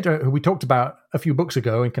Decatur. Decatur, who we talked about a few books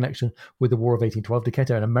ago in connection with the War of 1812,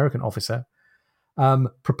 Decatur, an American officer,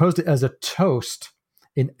 proposed it as a toast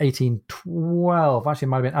in 1812. Actually, it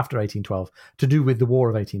might have been after 1812, to do with the War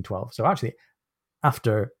of 1812. So actually,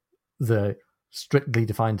 after the strictly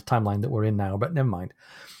defined timeline that we're in now, but never mind.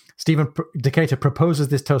 Stephen Decatur proposes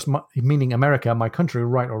this toast, meaning America, my country,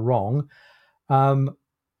 right or wrong,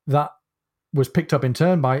 that was picked up in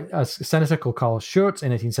turn by a senator called Carl Schurz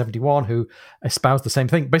in 1871, who espoused the same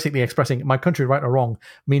thing, basically expressing my country right or wrong,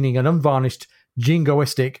 meaning an unvarnished,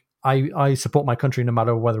 jingoistic, I support my country no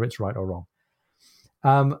matter whether it's right or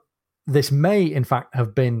wrong. This may, in fact,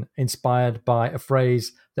 have been inspired by a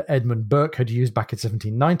phrase that Edmund Burke had used back in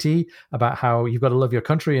 1790 about how you've got to love your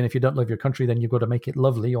country, and if you don't love your country, then you've got to make it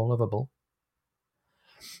lovely or lovable.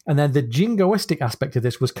 And then the jingoistic aspect of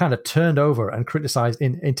this was kind of turned over and criticized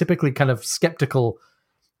in typically kind of skeptical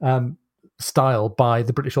style by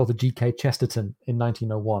the British author G.K. Chesterton in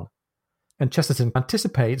 1901. And Chesterton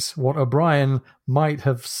anticipates what O'Brien might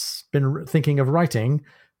have been thinking of writing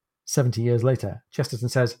 70 years later. Chesterton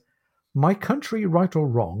says, my country, right or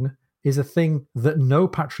wrong, is a thing that no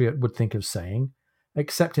patriot would think of saying,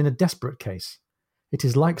 except in a desperate case. It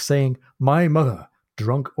is like saying, my mother,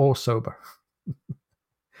 drunk or sober.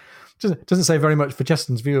 Doesn't say very much for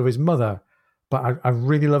Chesterton's view of his mother, but I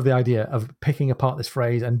really love the idea of picking apart this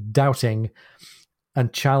phrase and doubting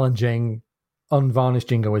and challenging unvarnished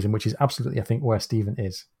jingoism, which is absolutely, I think, where Stephen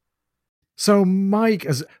is. So, Mike,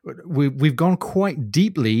 as we've gone quite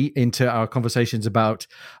deeply into our conversations about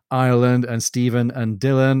Ireland and Stephen and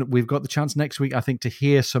Dillon. We've got the chance next week, I think, to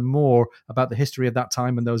hear some more about the history of that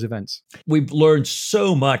time and those events. We've learned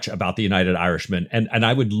so much about the United Irishmen, and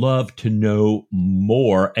I would love to know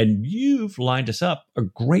more. And you've lined us up a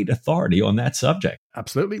great authority on that subject.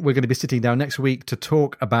 Absolutely. We're going to be sitting down next week to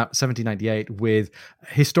talk about 1798 with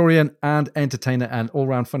historian and entertainer and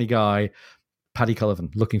all-round funny guy, Paddy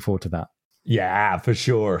Cullivan. Looking forward to that. Yeah, for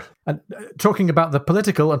sure. And talking about the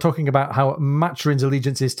political and talking about how Maturin's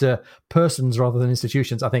allegiance is to persons rather than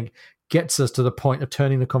institutions, I think gets us to the point of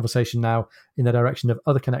turning the conversation now in the direction of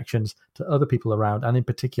other connections to other people around, and in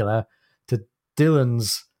particular to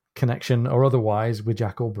Dillon's connection or otherwise with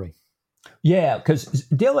Jack Aubrey. Yeah, because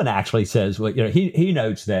Dillon actually says, well, he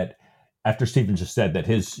notes that after Stephen just said that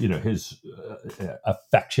his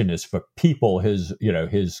affection is for people,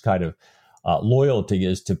 his kind of loyalty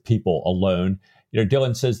is to people alone.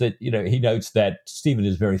 Dillon says that, he notes that Stephen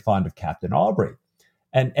is very fond of Captain Aubrey.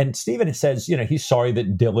 And Stephen says, he's sorry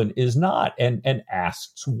that Dillon is not, and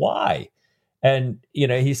asks why. And,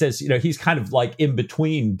 he says, he's kind of like in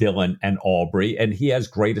between Dillon and Aubrey, and he has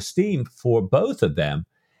great esteem for both of them.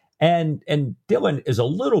 And Dillon is a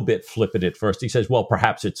little bit flippant at first. He says, well,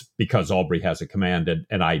 perhaps it's because Aubrey has a command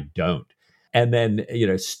and I don't. And then,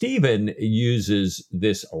 Stephen uses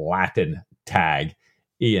this Latin tag,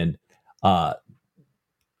 Ian.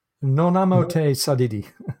 Non amo te sadidi.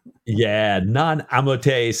 Yeah, non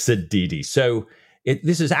amate sediti. So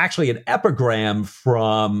this is actually an epigram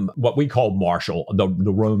from what we call Martial,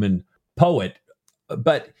 the Roman poet,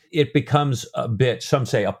 but it becomes a bit, some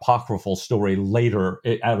say, apocryphal story later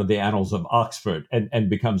out of the annals of Oxford, and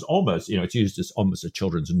becomes almost, it's used as almost a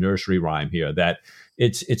children's nursery rhyme here. That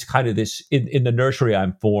it's kind of this in the nursery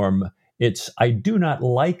rhyme form. It's, I do not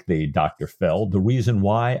like thee, Dr. Fell. The reason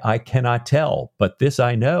why I cannot tell, but this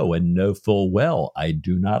I know and know full well. I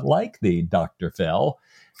do not like thee, Dr. Fell.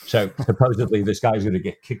 So supposedly this guy's going to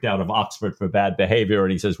get kicked out of Oxford for bad behavior.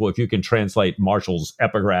 And he says, well, if you can translate Marshall's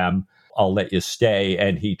epigram, I'll let you stay.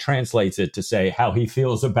 And he translates it to say how he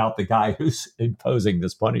feels about the guy who's imposing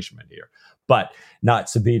this punishment here. But not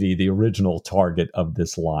Sabiti, the original target of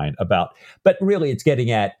this line about, but really it's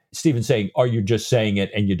getting at Stephen saying, are you just saying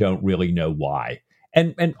it and you don't really know why?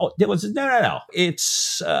 And Dillon says, no.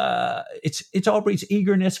 It's Aubrey's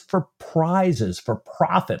eagerness for prizes, for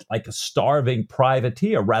profit, like a starving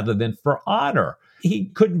privateer rather than for honor. He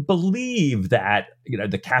couldn't believe that,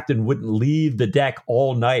 the captain wouldn't leave the deck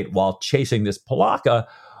all night while chasing this polacca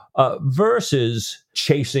versus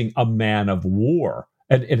chasing a man of war.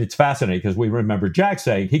 And it's fascinating because we remember Jack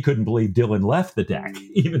saying he couldn't believe Dillon left the deck,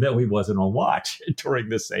 even though he wasn't on watch during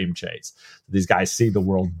the same chase. These guys see the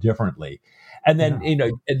world differently. And then,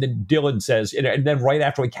 and then Dillon says, and then right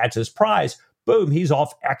after he catches his prize, boom, he's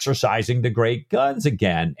off exercising the great guns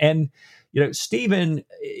again. And, Stephen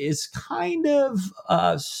is kind of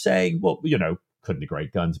saying, well, couldn't the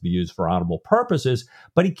great guns be used for honorable purposes?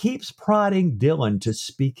 But he keeps prodding Dillon to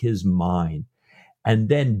speak his mind. And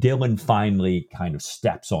then Dillon finally kind of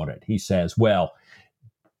steps on it. He says, well,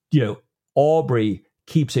 Aubrey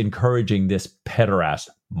keeps encouraging this pederast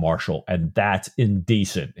Marshall, and that's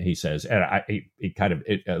indecent, he says. And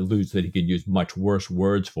it alludes that he could use much worse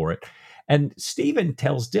words for it. And Stephen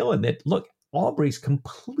tells Dillon that, look, Aubrey's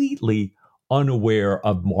completely unaware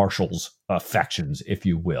of Marshall's affections, if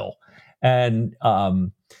you will. And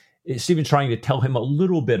Stephen's trying to tell him a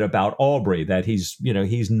little bit about Aubrey, that he's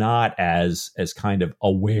not as kind of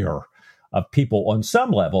aware of people on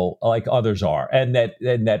some level like others are, and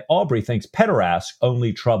that Aubrey thinks pederasts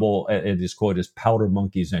only trouble, and his quote is, powder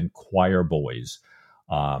monkeys and choir boys.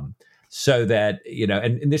 So that,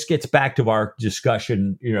 and this gets back to our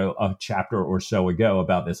discussion, a chapter or so ago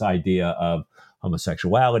about this idea of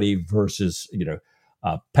homosexuality versus,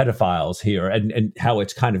 pedophiles here, and how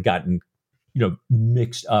it's kind of gotten,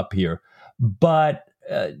 mixed up here. But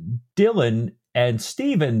Dillon and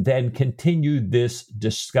Stephen then continued this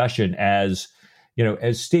discussion as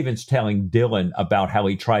Stephen's telling Dillon about how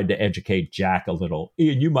he tried to educate Jack a little.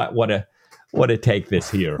 Ian, you might want to take this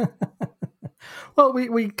here. Well,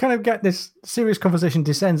 we kind of get this serious conversation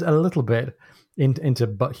descends a little bit into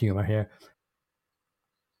butt humor here.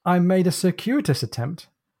 I made a circuitous attempt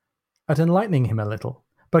at enlightening him a little,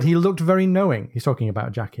 but he looked very knowing. He's talking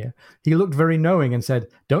about Jack here. He looked very knowing and said,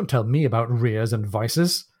 don't tell me about rears and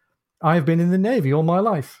vices. I've been in the Navy all my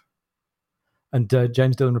life. And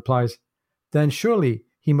James Dillon replies, then surely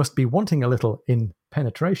he must be wanting a little in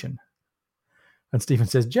penetration. And Stephen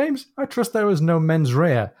says, James, I trust there was no mens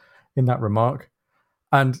rea in that remark.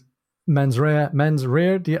 And mens rea,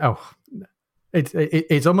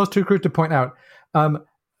 it's almost too crude to point out.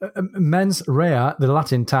 Mens rea, the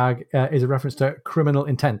Latin tag, is a reference to criminal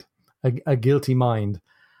intent, a guilty mind.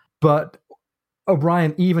 But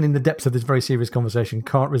O'Brien, even in the depths of this very serious conversation,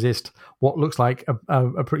 can't resist what looks like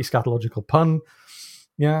a pretty scatological pun.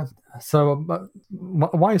 Yeah. So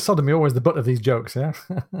why is sodomy always the butt of these jokes? Yeah.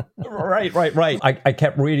 Right. I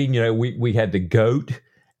kept reading, we had the goat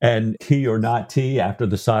and tea or not tea after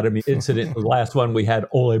the sodomy incident. The last one we had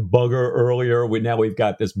ole bugger earlier. Now we've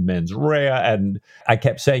got this mens rea. And I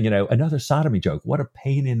kept saying, another sodomy joke. What a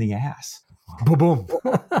pain in the ass. Boom.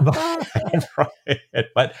 Right.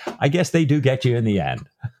 But I guess they do get you in the end.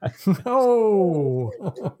 Oh,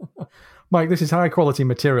 Mike, this is high quality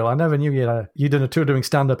material. I never knew you'd done a tour doing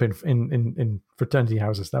stand up in fraternity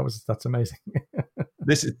houses. That's amazing.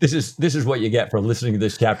 This is what you get for listening to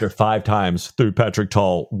this chapter 5 times through Patrick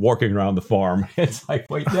Tull walking around the farm. It's like,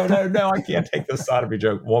 wait, no, I can't take the sodomy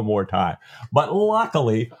joke one more time. But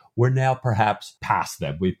luckily, we're now perhaps past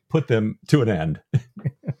them. We've put them to an end.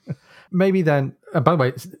 Maybe then, by the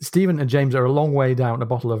way, Stephen and James are a long way down a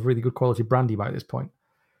bottle of really good quality brandy by this point.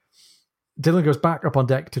 Dillon goes back up on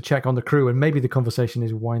deck to check on the crew, and maybe the conversation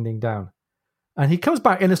is winding down. And he comes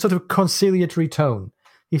back in a sort of conciliatory tone.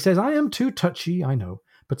 He says, I am too touchy, I know,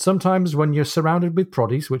 but sometimes when you're surrounded with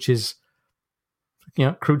proddies, which is,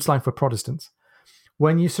 crude slang for Protestants,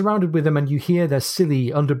 when you're surrounded with them and you hear their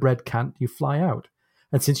silly, underbred cant, you fly out.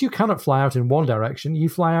 And since you cannot fly out in one direction, you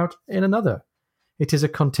fly out in another. It is a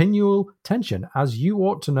continual tension, as you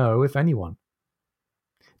ought to know, if anyone.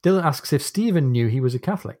 Dillon asks if Stephen knew he was a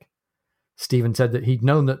Catholic. Stephen said that he'd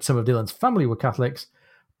known that some of Dillon's family were Catholics,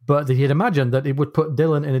 but that he had imagined that it would put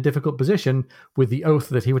Dillon in a difficult position with the oath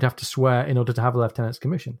that he would have to swear in order to have a lieutenant's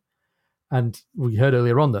commission. And we heard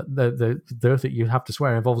earlier on that the oath that you have to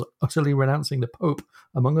swear involves utterly renouncing the Pope,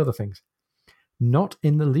 among other things. Not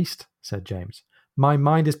in the least, said James. My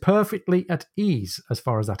mind is perfectly at ease as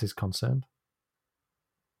far as that is concerned.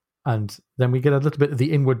 And then we get a little bit of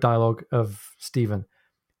the inward dialogue of Stephen.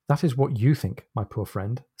 That is what you think, my poor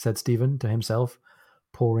friend, said Stephen to himself,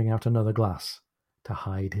 pouring out another glass to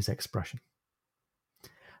hide his expression.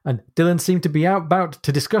 And Dillon seemed to be about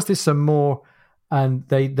to discuss this some more, and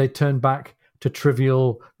they turn back to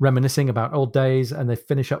trivial reminiscing about old days, and they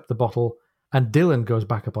finish up the bottle, and Dillon goes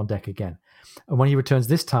back up on deck again. And when he returns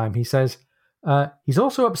this time, he says he's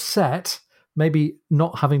also upset, maybe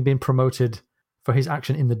not having been promoted for his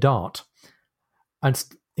action in the Dart. And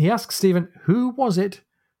he asks Stephen, who was it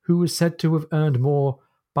who was said to have earned more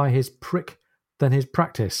by his prick than his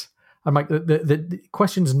practice? And Mike, the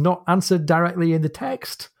question's not answered directly in the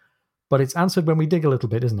text, but it's answered when we dig a little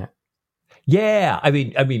bit, isn't it? Yeah, I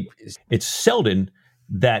mean, it's Selden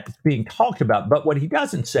that's being talked about, but what he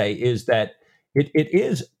doesn't say is that it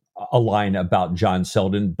is a line about John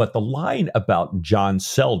Selden, but the line about John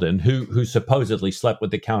Selden, who supposedly slept with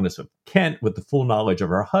the Countess of Kent with the full knowledge of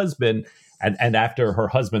her husband, and after her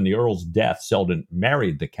husband, the Earl's death, Selden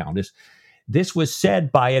married the Countess. This was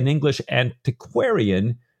said by an English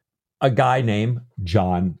antiquarian, a guy named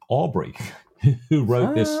John Aubrey, who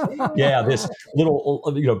wrote this little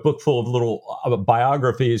book full of little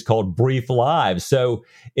biographies called Brief Lives. So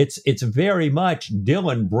it's very much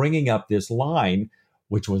Dillon bringing up this line,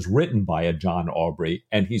 which was written by a John Aubrey,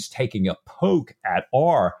 and he's taking a poke at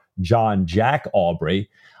our John Jack Aubrey.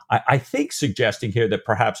 I think suggesting here that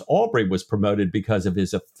perhaps Aubrey was promoted because of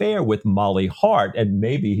his affair with Molly Hart, and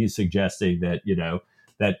maybe he's suggesting that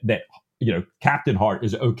Captain Hart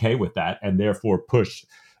is okay with that, and therefore push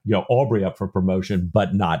Aubrey up for promotion,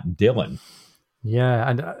 but not Dillon. Yeah,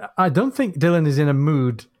 and I don't think Dillon is in a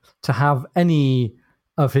mood to have any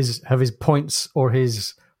of his points or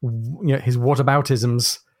his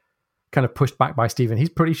whataboutisms kind of pushed back by Stephen. He's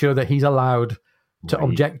pretty sure that he's allowed to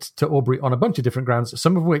object to Aubrey on a bunch of different grounds,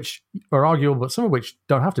 some of which are arguable, but some of which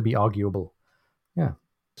don't have to be arguable. Yeah.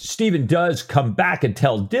 Stephen does come back and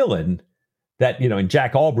tell Dillon that, in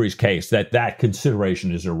Jack Aubrey's case, that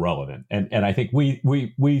consideration is irrelevant. And I think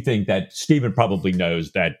we think that Stephen probably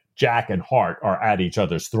knows that Jack and Hart are at each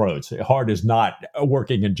other's throats. Hart is not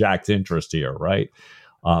working in Jack's interest here, right?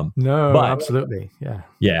 No, absolutely. Yeah.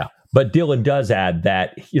 Yeah. But Dillon does add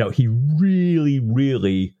that, he really,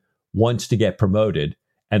 really wants to get promoted,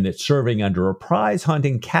 and that serving under a prize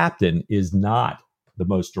hunting captain is not the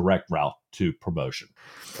most direct route to promotion.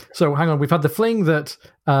 So hang on, we've had the fling that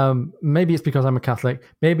maybe it's because I'm a Catholic,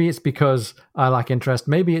 maybe it's because I lack interest,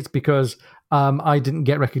 maybe it's because I didn't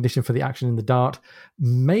get recognition for the action in the Dart,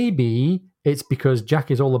 maybe it's because Jack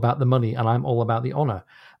is all about the money and I'm all about the honor.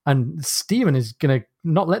 And Stephen is going to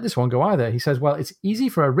not let this one go either. He says, well, it's easy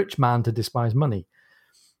for a rich man to despise money.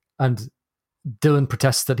 And Dillon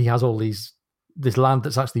protests that he has all this land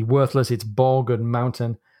that's actually worthless, it's bog and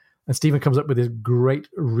mountain. And Stephen comes up with this great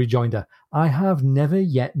rejoinder. I have never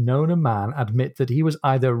yet known a man admit that he was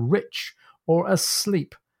either rich or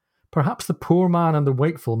asleep. Perhaps the poor man and the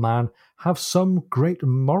wakeful man have some great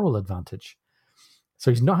moral advantage.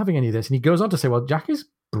 So he's not having any of this. And he goes on to say, well, Jack is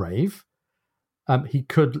brave. He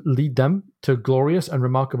could lead them to glorious and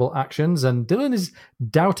remarkable actions. And Dillon is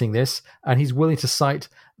doubting this, and he's willing to cite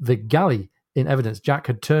the galley in evidence. Jack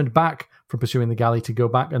had turned back from pursuing the galley to go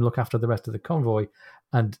back and look after the rest of the convoy,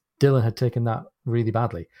 and Dillon had taken that really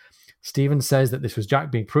badly. Stephen says that this was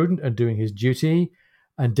Jack being prudent and doing his duty,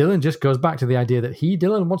 and Dillon just goes back to the idea that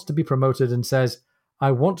Dillon wants to be promoted and says,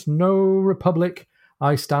 I want no republic.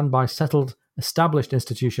 I stand by settled, established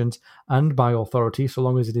institutions and by authority, so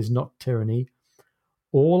long as it is not tyranny.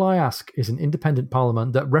 All I ask is an independent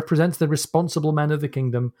parliament that represents the responsible men of the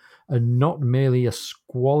kingdom and not merely a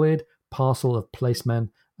squalid parcel of placemen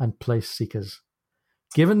and place seekers.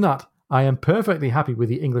 Given that, I am perfectly happy with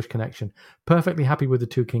the English connection, perfectly happy with the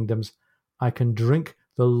two kingdoms. I can drink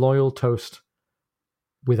the loyal toast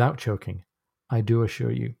without choking, I do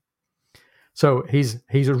assure you. So he's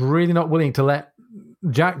really not willing to let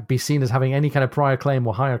Jack be seen as having any kind of prior claim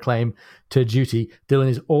or higher claim to duty. Dillon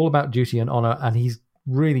is all about duty and honor, and he's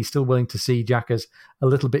really still willing to see Jack as a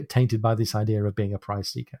little bit tainted by this idea of being a prize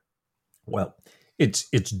seeker. Well, it's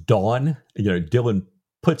dawn. Dillon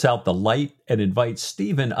puts out the light and invites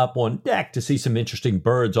Stephen up on deck to see some interesting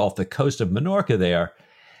birds off the coast of Minorca there.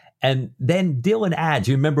 And then Dillon adds,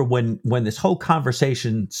 you remember when this whole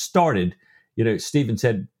conversation started, Stephen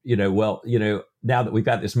said, well, now that we've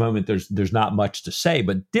got this moment, there's not much to say.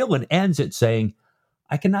 But Dillon ends it saying,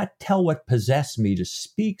 I cannot tell what possessed me to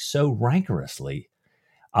speak so rancorously.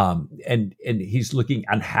 And he's looking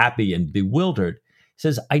unhappy and bewildered. He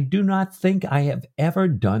says, I do not think I have ever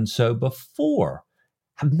done so before.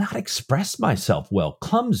 Have not expressed myself well,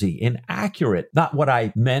 clumsy, inaccurate, not what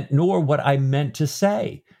I meant, nor what I meant to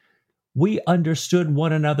say. We understood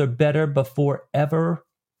one another better before ever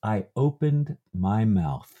I opened my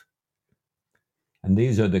mouth. And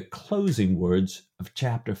these are the closing words of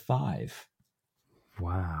chapter 5.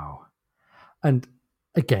 Wow. And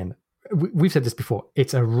again, we've said this before.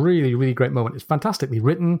 It's a really, really great moment. It's fantastically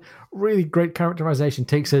written, really great characterization,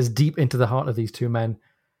 takes us deep into the heart of these two men.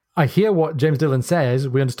 I hear what James Dillon says.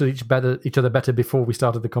 We understood each other better before we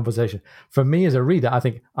started the conversation. For me as a reader, I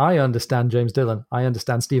think I understand James Dillon. I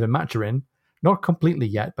understand Stephen Maturin, not completely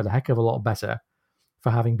yet, but a heck of a lot better for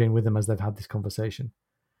having been with them as they've had this conversation.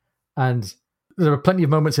 And there are plenty of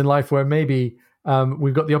moments in life where maybe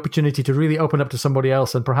we've got the opportunity to really open up to somebody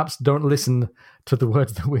else and perhaps don't listen to the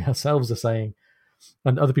words that we ourselves are saying.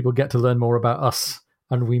 And other people get to learn more about us,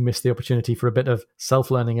 and we miss the opportunity for a bit of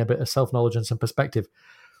self-learning, a bit of self-knowledge and some perspective.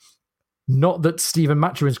 Not that Stephen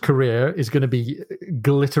Maturin's career is going to be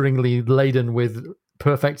glitteringly laden with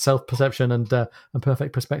perfect self-perception and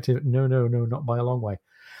perfect perspective. No, not by a long way.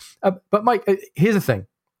 But Mike, here's the thing.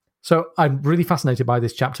 So I'm really fascinated by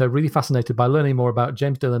this chapter, really fascinated by learning more about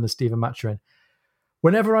James Dillon and Stephen Maturin.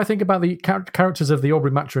 Whenever I think about the characters of the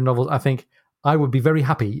Aubrey Maturin novels, I think I would be very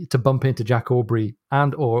happy to bump into Jack Aubrey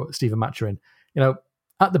and or Stephen Maturin.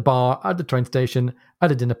 At the bar, at the train station,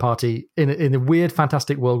 at a dinner party, in a weird,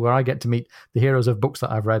 fantastic world where I get to meet the heroes of books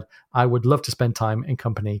that I've read. I would love to spend time in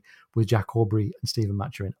company with Jack Aubrey and Stephen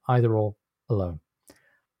Maturin, either or alone.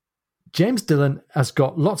 James Dillon has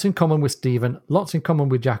got lots in common with Stephen, lots in common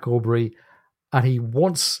with Jack Aubrey, and he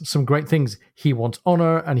wants some great things. He wants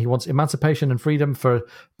honor, and he wants emancipation and freedom for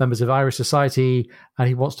members of Irish society, and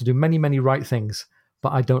he wants to do many, many right things,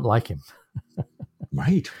 but I don't like him.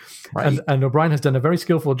 Right. And O'Brien has done a very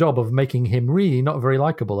skillful job of making him really not very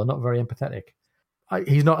likable and not very empathetic.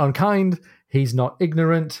 He's not unkind. He's not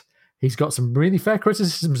ignorant. He's got some really fair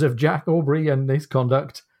criticisms of Jack Aubrey and his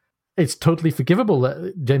conduct. It's totally forgivable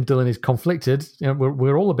that James Dillon is conflicted.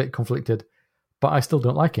 We're all a bit conflicted, but I still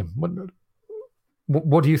don't like him.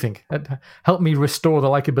 What do you think? Help me restore the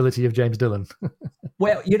likability of James Dillon.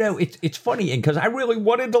 Well, it's funny because I really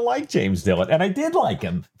wanted to like James Dillon, and I did like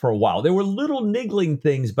him for a while. There were little niggling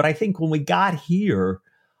things, but I think when we got here,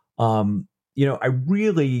 I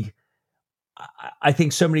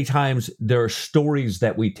think so many times there are stories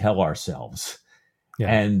that we tell ourselves. Yeah.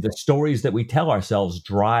 And the stories that we tell ourselves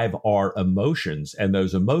drive our emotions, and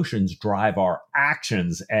those emotions drive our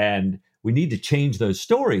actions, and we need to change those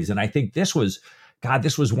stories. And I think this was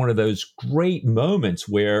one of those great moments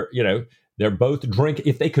where, they're both drinking.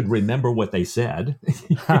 If they could remember what they said,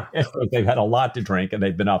 they've had a lot to drink and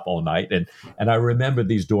they've been up all night. And I remember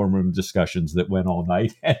these dorm room discussions that went all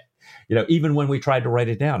night. Even when we tried to write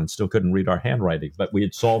it down and still couldn't read our handwriting, but we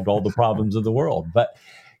had solved all the problems of the world. But,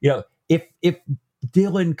 if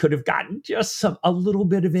Dillon could have gotten just a little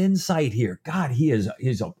bit of insight here, God, he's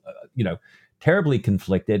terribly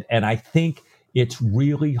conflicted. And I think it's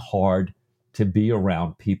really hard to be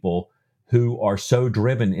around people who are so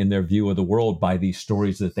driven in their view of the world by these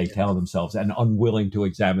stories that they tell themselves and unwilling to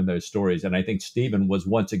examine those stories. And I think Stephen was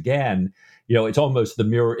once again, it's almost the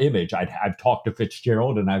mirror image. I've talked to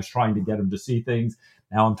Fitzgerald and I was trying to get him to see things.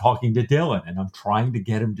 Now I'm talking to Dillon and I'm trying to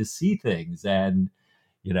get him to see things. And,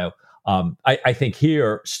 I think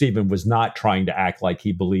here Stephen was not trying to act like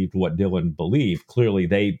he believed what Dillon believed. Clearly,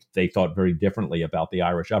 they thought very differently about the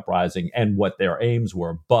Irish uprising and what their aims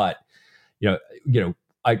were. But,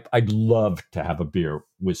 I'd love to have a beer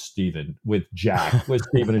with Stephen and Jack.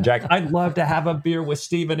 I'd love to have a beer with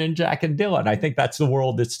Stephen and Jack and Dillon. I think that's the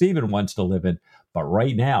world that Stephen wants to live in. But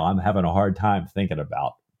right now, I'm having a hard time thinking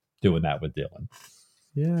about doing that with Dillon.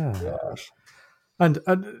 Yeah. And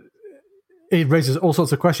it raises all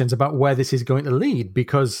sorts of questions about where this is going to lead,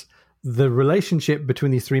 because the relationship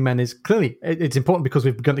between these three men is clearly, it's important because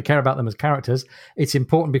we've begun to care about them as characters. It's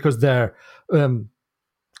important because they're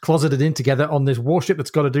closeted in together on this warship that's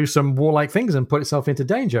got to do some warlike things and put itself into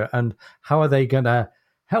danger. And how are they going to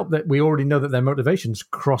help that? We already know that their motivations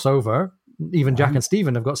cross over. Even Jack and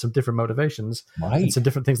Stephen have got some different motivations and some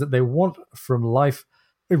different things that they want from life.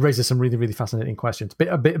 it raises some really, really fascinating questions.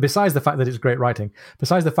 Besides the fact that it's great writing,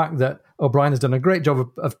 besides the fact that O'Brien has done a great job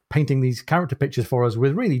of painting these character pictures for us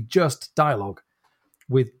with really just dialogue,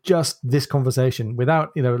 with just this conversation,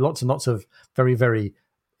 without, lots and lots of very, very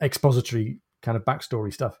expository kind of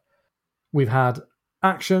backstory stuff. We've had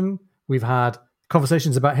action, we've had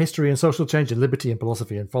conversations about history and social change and liberty and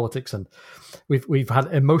philosophy and politics, and we've had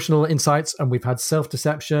emotional insights, and we've had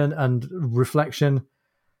self-deception and reflection.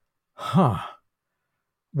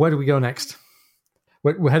 Where do we go next?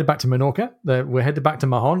 We're headed back to Minorca. We're headed back to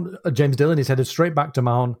Mahon. James Dillon is headed straight back to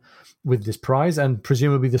Mahon with this prize, and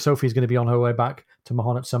presumably the Sophie is going to be on her way back to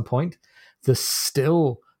Mahon at some point. There's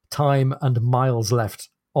still time and miles left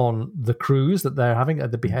on the cruise that they're having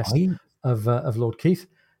at the behest of Lord Keith.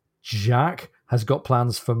 Jack has got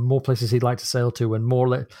plans for more places he'd like to sail to and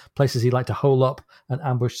more places he'd like to hole up and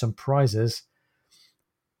ambush some prizes.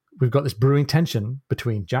 We've got this brewing tension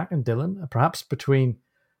between Jack and Dillon, perhaps between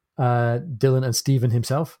Dillon and Stephen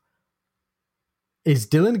himself. Is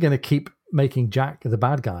Dillon going to keep making Jack the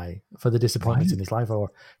bad guy for the disappointments in his life,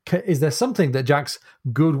 or is there something that Jack's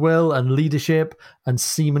goodwill and leadership and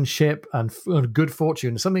seamanship and good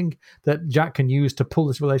fortune, something that Jack can use to pull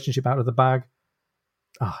this relationship out of the bag?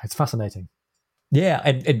 It's fascinating. Yeah,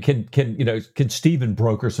 and can Stephen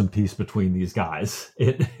broker some peace between these guys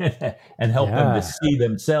and help them to see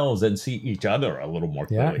themselves and see each other a little more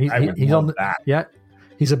clearly? He's on that. Yeah,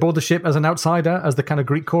 he's aboard the ship as an outsider, as the kind of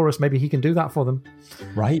Greek chorus. Maybe he can do that for them.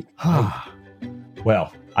 Right.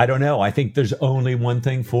 Well, I don't know. I think there's only one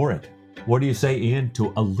thing for it. What do you say, Ian,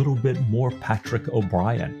 to a little bit more Patrick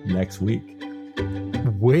O'Brien next week?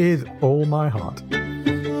 With all my heart.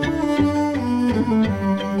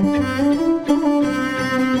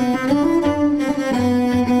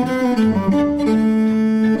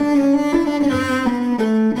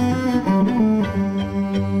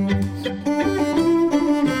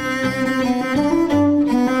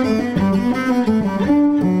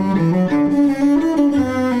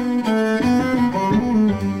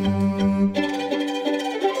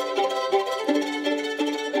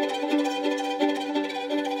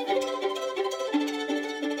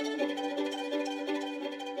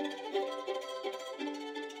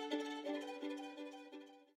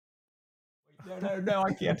 No,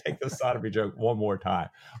 I can't take the sodomy joke one more time.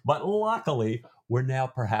 But luckily, we're now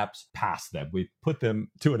perhaps past them. We've put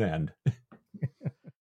them to an end.